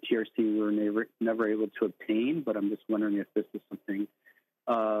the TRC were never able to obtain, but I'm just wondering if this is something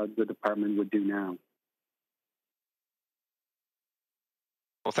the department would do now.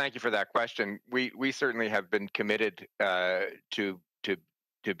 Well, thank you for that question. We certainly have been committed to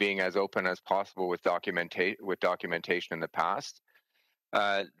being as open as possible with documentation in the past.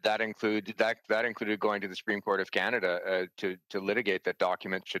 That included going to the Supreme Court of Canada to litigate that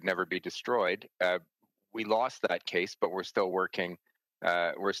documents should never be destroyed. We lost that case, but we're still working.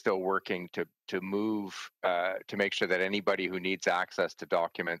 We're still working to move to make sure that anybody who needs access to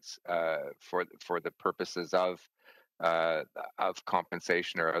documents for the purposes of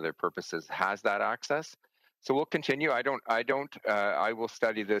compensation or other purposes has that access. So we'll continue. I will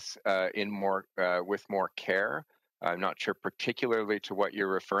study this with more care. I'm not sure particularly to what you're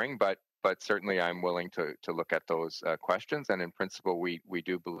referring, but certainly I'm willing to look at those questions. And in principle, we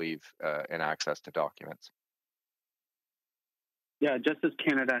do believe in access to documents. Yeah, just as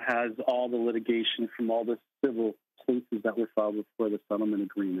Canada has all the litigation from all the civil cases that were filed before the settlement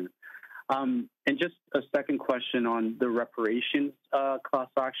agreement. And just a second question on the reparations class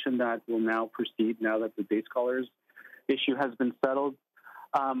action that will now proceed now that the day scholars issue has been settled.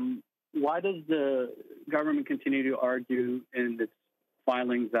 Why does the government continue to argue in its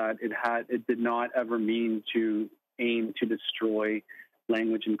filings that it did not ever mean to aim to destroy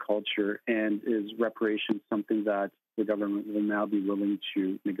language and culture, and is reparations something that the government will now be willing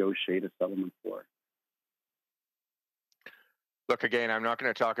to negotiate a settlement for? Look, again, I'm not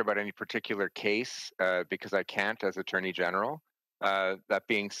going to talk about any particular case because I can't as Attorney General. That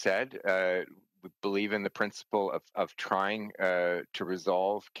being said, we believe in the principle of trying to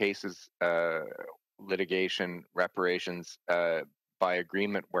resolve cases, litigation, reparations by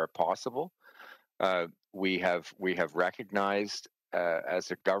agreement where possible. We have recognized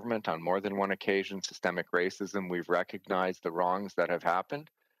as a government on more than one occasion systemic racism. We've recognized the wrongs that have happened.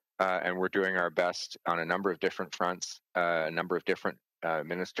 And we're doing our best on a number of different fronts, a number of different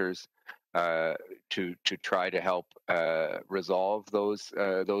ministers, to try to help resolve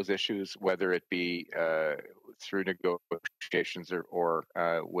those issues, whether it be through negotiations or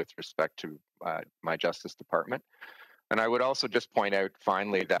with respect to my Justice Department. And I would also just point out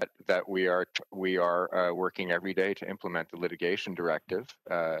finally that we are working every day to implement the litigation directive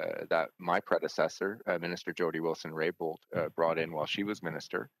that my predecessor, Minister Jody Wilson-Raybould, brought in while she was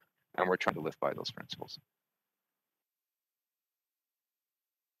minister. And we're trying to live by those principles.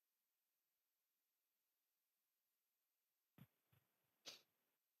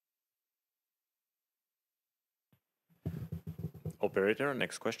 Operator,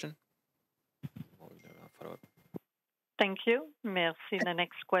 next question. Thank you. Merci. The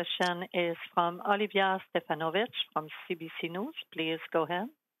next question is from Olivia Stefanovic from CBC News. Please go ahead.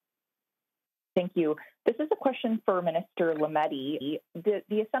 Thank you. This is a question for Minister Lametti.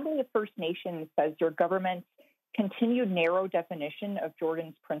 The Assembly of First Nations says your government's continued narrow definition of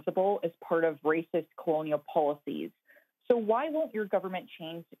Jordan's principle is part of racist colonial policies. So why won't your government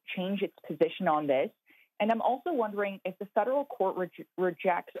change its position on this? And I'm also wondering if the federal court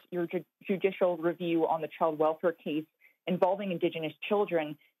rejects your judicial review on the child welfare case involving Indigenous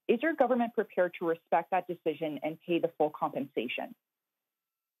children, is your government prepared to respect that decision and pay the full compensation?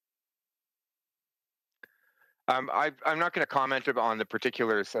 I'm not going to comment on the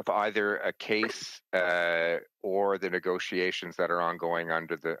particulars of either a case or the negotiations that are ongoing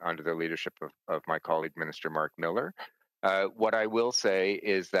under the leadership of my colleague, Minister Mark Miller. What I will say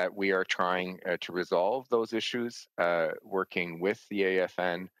is that we are trying to resolve those issues, working with the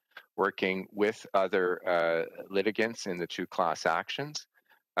AFN, working with other litigants in the two class actions,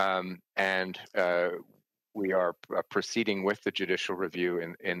 and we are proceeding with the judicial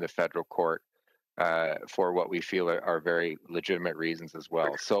review in the federal court for what we feel are very legitimate reasons as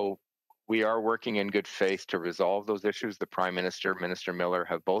well. So we are working in good faith to resolve those issues. The Prime Minister, Minister Miller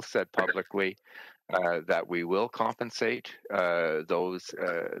have both said publicly that we will compensate those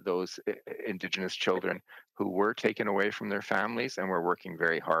Indigenous children who were taken away from their families, and we're working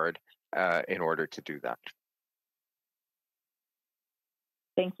very hard in order to do that.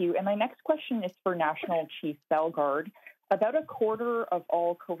 Thank you. And my next question is for National Chief Bellegarde. About a quarter of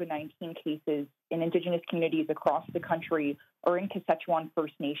all COVID-19 cases in Indigenous communities across the country are in Quechua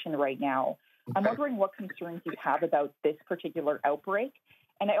First Nation right now. I'm wondering what concerns you have about this particular outbreak.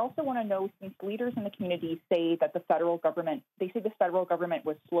 And I also want to know, since leaders in the community say that the federal government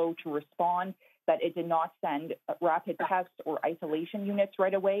was slow to respond, that it did not send rapid tests or isolation units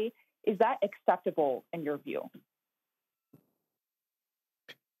right away, is that acceptable in your view?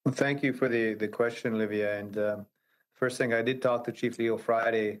 Well, thank you for the question, Olivia. And first thing, I did talk to Chief Leo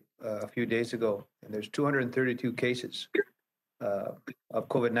Friday a few days ago, and there's 232 cases of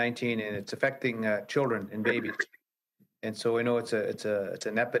COVID-19, and it's affecting children and babies. And so we know it's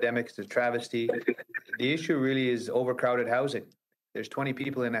an epidemic, it's a travesty. The issue really is overcrowded housing. There's 20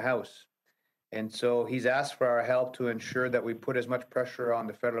 people in a house. And so he's asked for our help to ensure that we put as much pressure on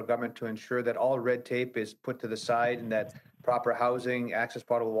the federal government to ensure that all red tape is put to the side and that proper housing, access to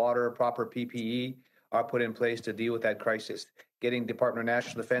potable water, proper PPE are put in place to deal with that crisis. Getting Department of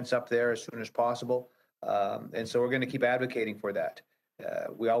National Defense up there as soon as possible. And so we're going to keep advocating for that.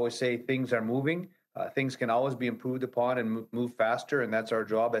 We always say things are moving. Things can always be improved upon and move faster, and that's our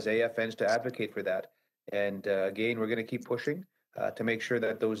job as AFNs to advocate for that. And again, we're going to keep pushing to make sure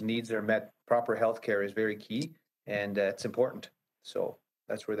that those needs are met. Proper health care is very key, and it's important. So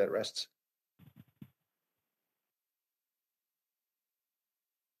that's where that rests.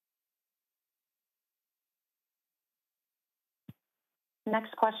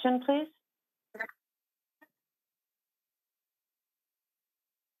 Next question, please.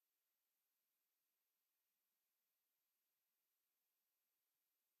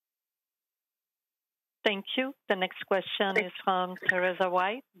 Thank you. The next question is from Teresa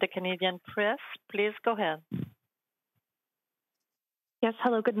White, the Canadian Press. Please go ahead. Yes,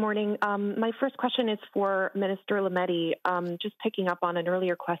 hello, good morning. My first question is for Minister Lametti. Just picking up on an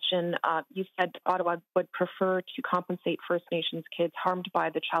earlier question, you said Ottawa would prefer to compensate First Nations kids harmed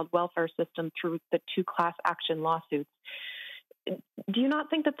by the child welfare system through the two class action lawsuits. Do you not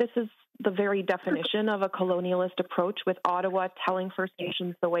think that this is the very definition of a colonialist approach, with Ottawa telling First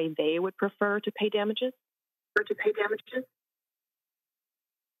Nations the way they would prefer to pay damages?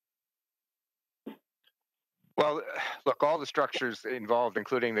 Well, look, all the structures involved,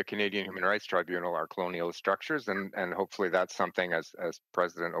 including the Canadian Human Rights Tribunal, are colonialist structures, and hopefully that's something, as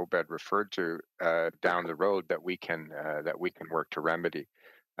President Obed referred to, down the road that we can work to remedy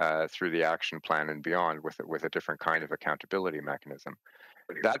through the action plan and beyond with a different kind of accountability mechanism.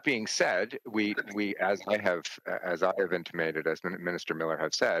 That being said, we as I have intimated, as Minister Miller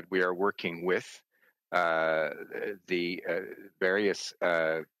have said, we are working with the various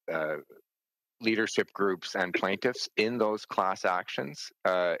leadership groups and plaintiffs in those class actions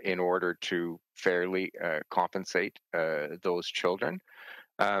in order to fairly compensate those children.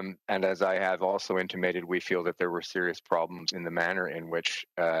 And as I have also intimated, we feel that there were serious problems in the manner in which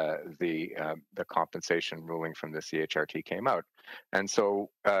the compensation ruling from the CHRT came out. And so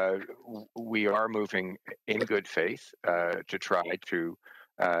we are moving in good faith to try to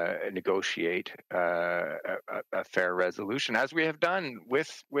negotiate a fair resolution, as we have done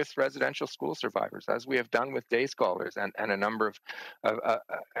with residential school survivors, as we have done with day scholars, and a number of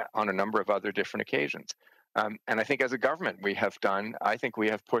on a number of other different occasions. And I think as a government, we have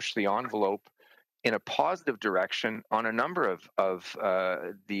pushed the envelope in a positive direction on a number of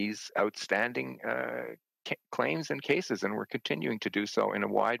these outstanding claims and cases, and we're continuing to do so in a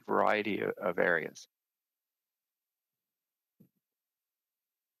wide variety of areas.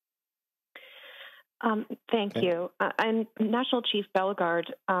 Thank you. And National Chief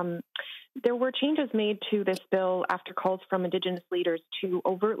Bellegarde, there were changes made to this bill after calls from Indigenous leaders to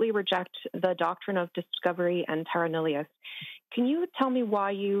overtly reject the doctrine of discovery and terra nullius. Can you tell me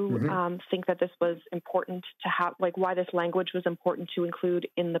why you think that this was important to have, like why this language was important to include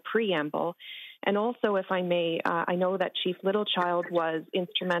in the preamble? And also, if I may, I know that Chief Littlechild was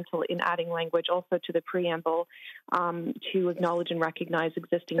instrumental in adding language also to the preamble to acknowledge and recognize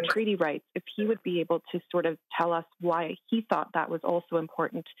existing treaty rights. If he would be able to sort of tell us why he thought that was also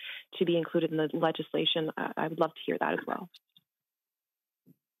important to be included in the legislation, I would love to hear that as well.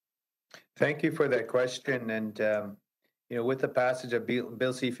 Thank you for that question. And you know, with the passage of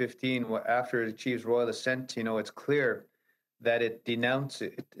Bill C-15, after the Chief's royal assent, you know, it's clear that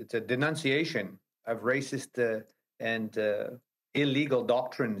it's a denunciation of racist and illegal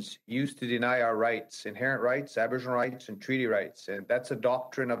doctrines used to deny our rights, inherent rights, Aboriginal rights, and treaty rights. And that's a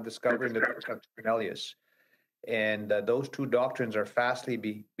doctrine of discovery and the doctrine of terra nullius. And those two doctrines are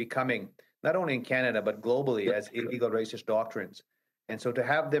fastly becoming, not only in Canada, but globally, as illegal racist doctrines. And so to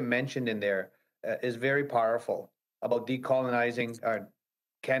have them mentioned in there is very powerful about decolonizing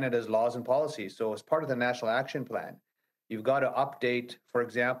Canada's laws and policies. So as part of the National Action Plan, you've got to update, for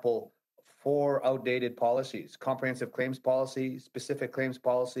example, 4 outdated policies: comprehensive claims policy, specific claims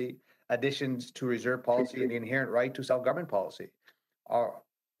policy, additions to reserve policy, and the inherent right to self-government policy are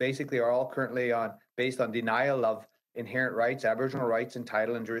all currently based on denial of inherent rights, Aboriginal rights, and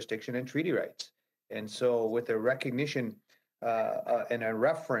title and jurisdiction and treaty rights. And so with a recognition and a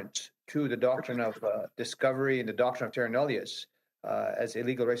reference to the doctrine of discovery and the doctrine of terra nullius as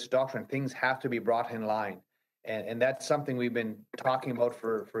illegal racist doctrine, things have to be brought in line. And that's something we've been talking about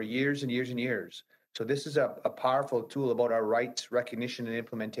for years and years and years. So this is a powerful tool about our rights recognition and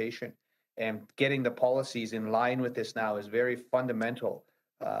implementation. And getting the policies in line with this now is very fundamental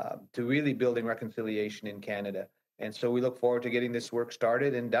to really building reconciliation in Canada. And so we look forward to getting this work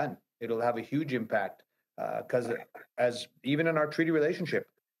started and done. It'll have a huge impact because as even in our treaty relationship,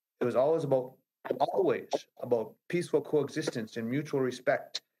 it was always about peaceful coexistence and mutual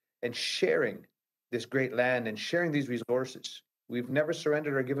respect and sharing this great land and sharing these resources. We've never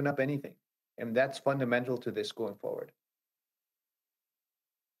surrendered or given up anything. And that's fundamental to this going forward.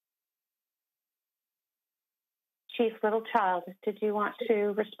 Chief Littlechild, did you want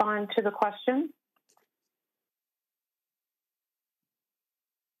to respond to the question?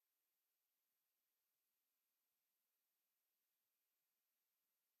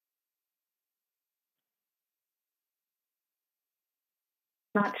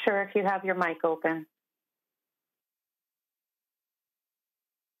 Not sure if you have your mic open.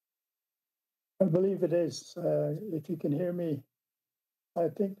 I believe it is. If you can hear me, I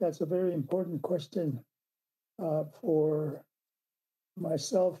think that's a very important question for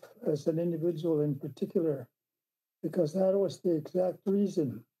myself as an individual in particular, because that was the exact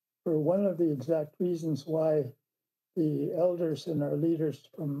reason, or one of the exact reasons why the elders and our leaders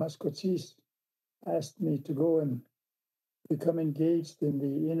from Maskwacis asked me to go and become engaged in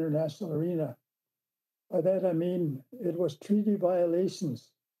the international arena. By that I mean it was treaty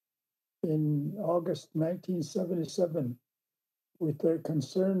violations in August 1977 with their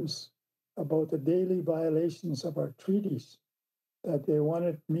concerns about the daily violations of our treaties that they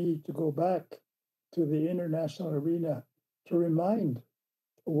wanted me to go back to the international arena to remind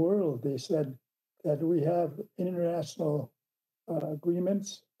the world, they said, that we have international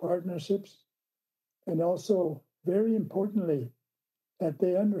agreements, partnerships, and also, very importantly, that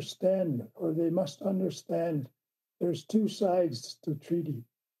they understand, or they must understand, there's two sides to treaty.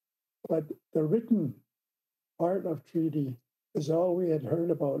 But the written part of treaty is all we had heard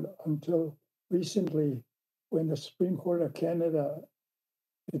about until recently, when the Supreme Court of Canada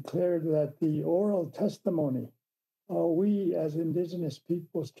declared that the oral testimony, how we as Indigenous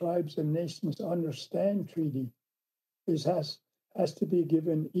peoples, tribes, and nations understand treaty, has to be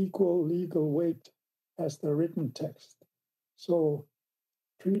given equal legal weight as the written text. So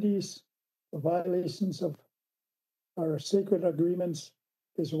treaties, the violations of our sacred agreements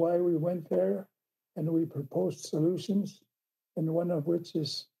is why we went there, and we proposed solutions, and one of which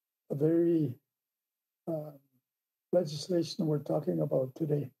is a very legislation we're talking about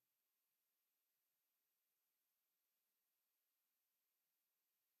today.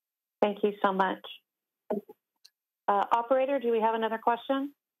 Thank you so much. Operator, do we have another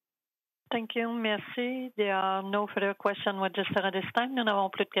question? Thank you. Merci. There are no further questions registered at this time. Nous n'avons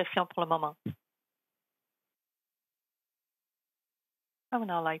plus de questions pour le moment. I would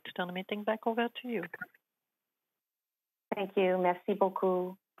now like to turn the meeting back over to you. Thank you. Merci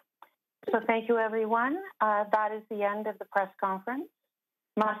beaucoup. So thank you, everyone. That is the end of the press conference.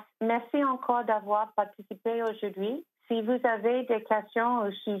 Merci encore d'avoir participé aujourd'hui. Si vous avez des questions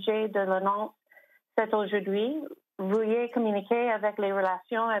au sujet de l'annonce faite aujourd'hui, veuillez communiquer avec les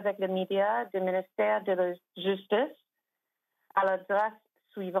relations avec les médias du ministère de la Justice à l'adresse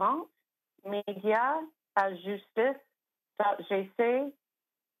suivante,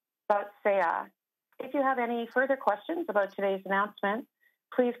 media@justice.gc.ca. If you have any further questions about today's announcement,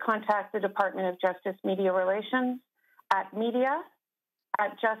 please contact the Department of Justice Media Relations at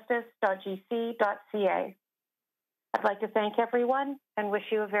media@justice.gc.ca. I'd like to thank everyone and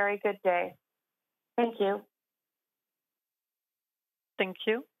wish you a very good day. Thank you. Thank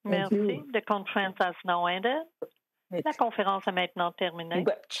you. Merci. The conference has now ended. La conférence est maintenant terminée.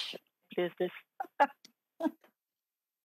 Please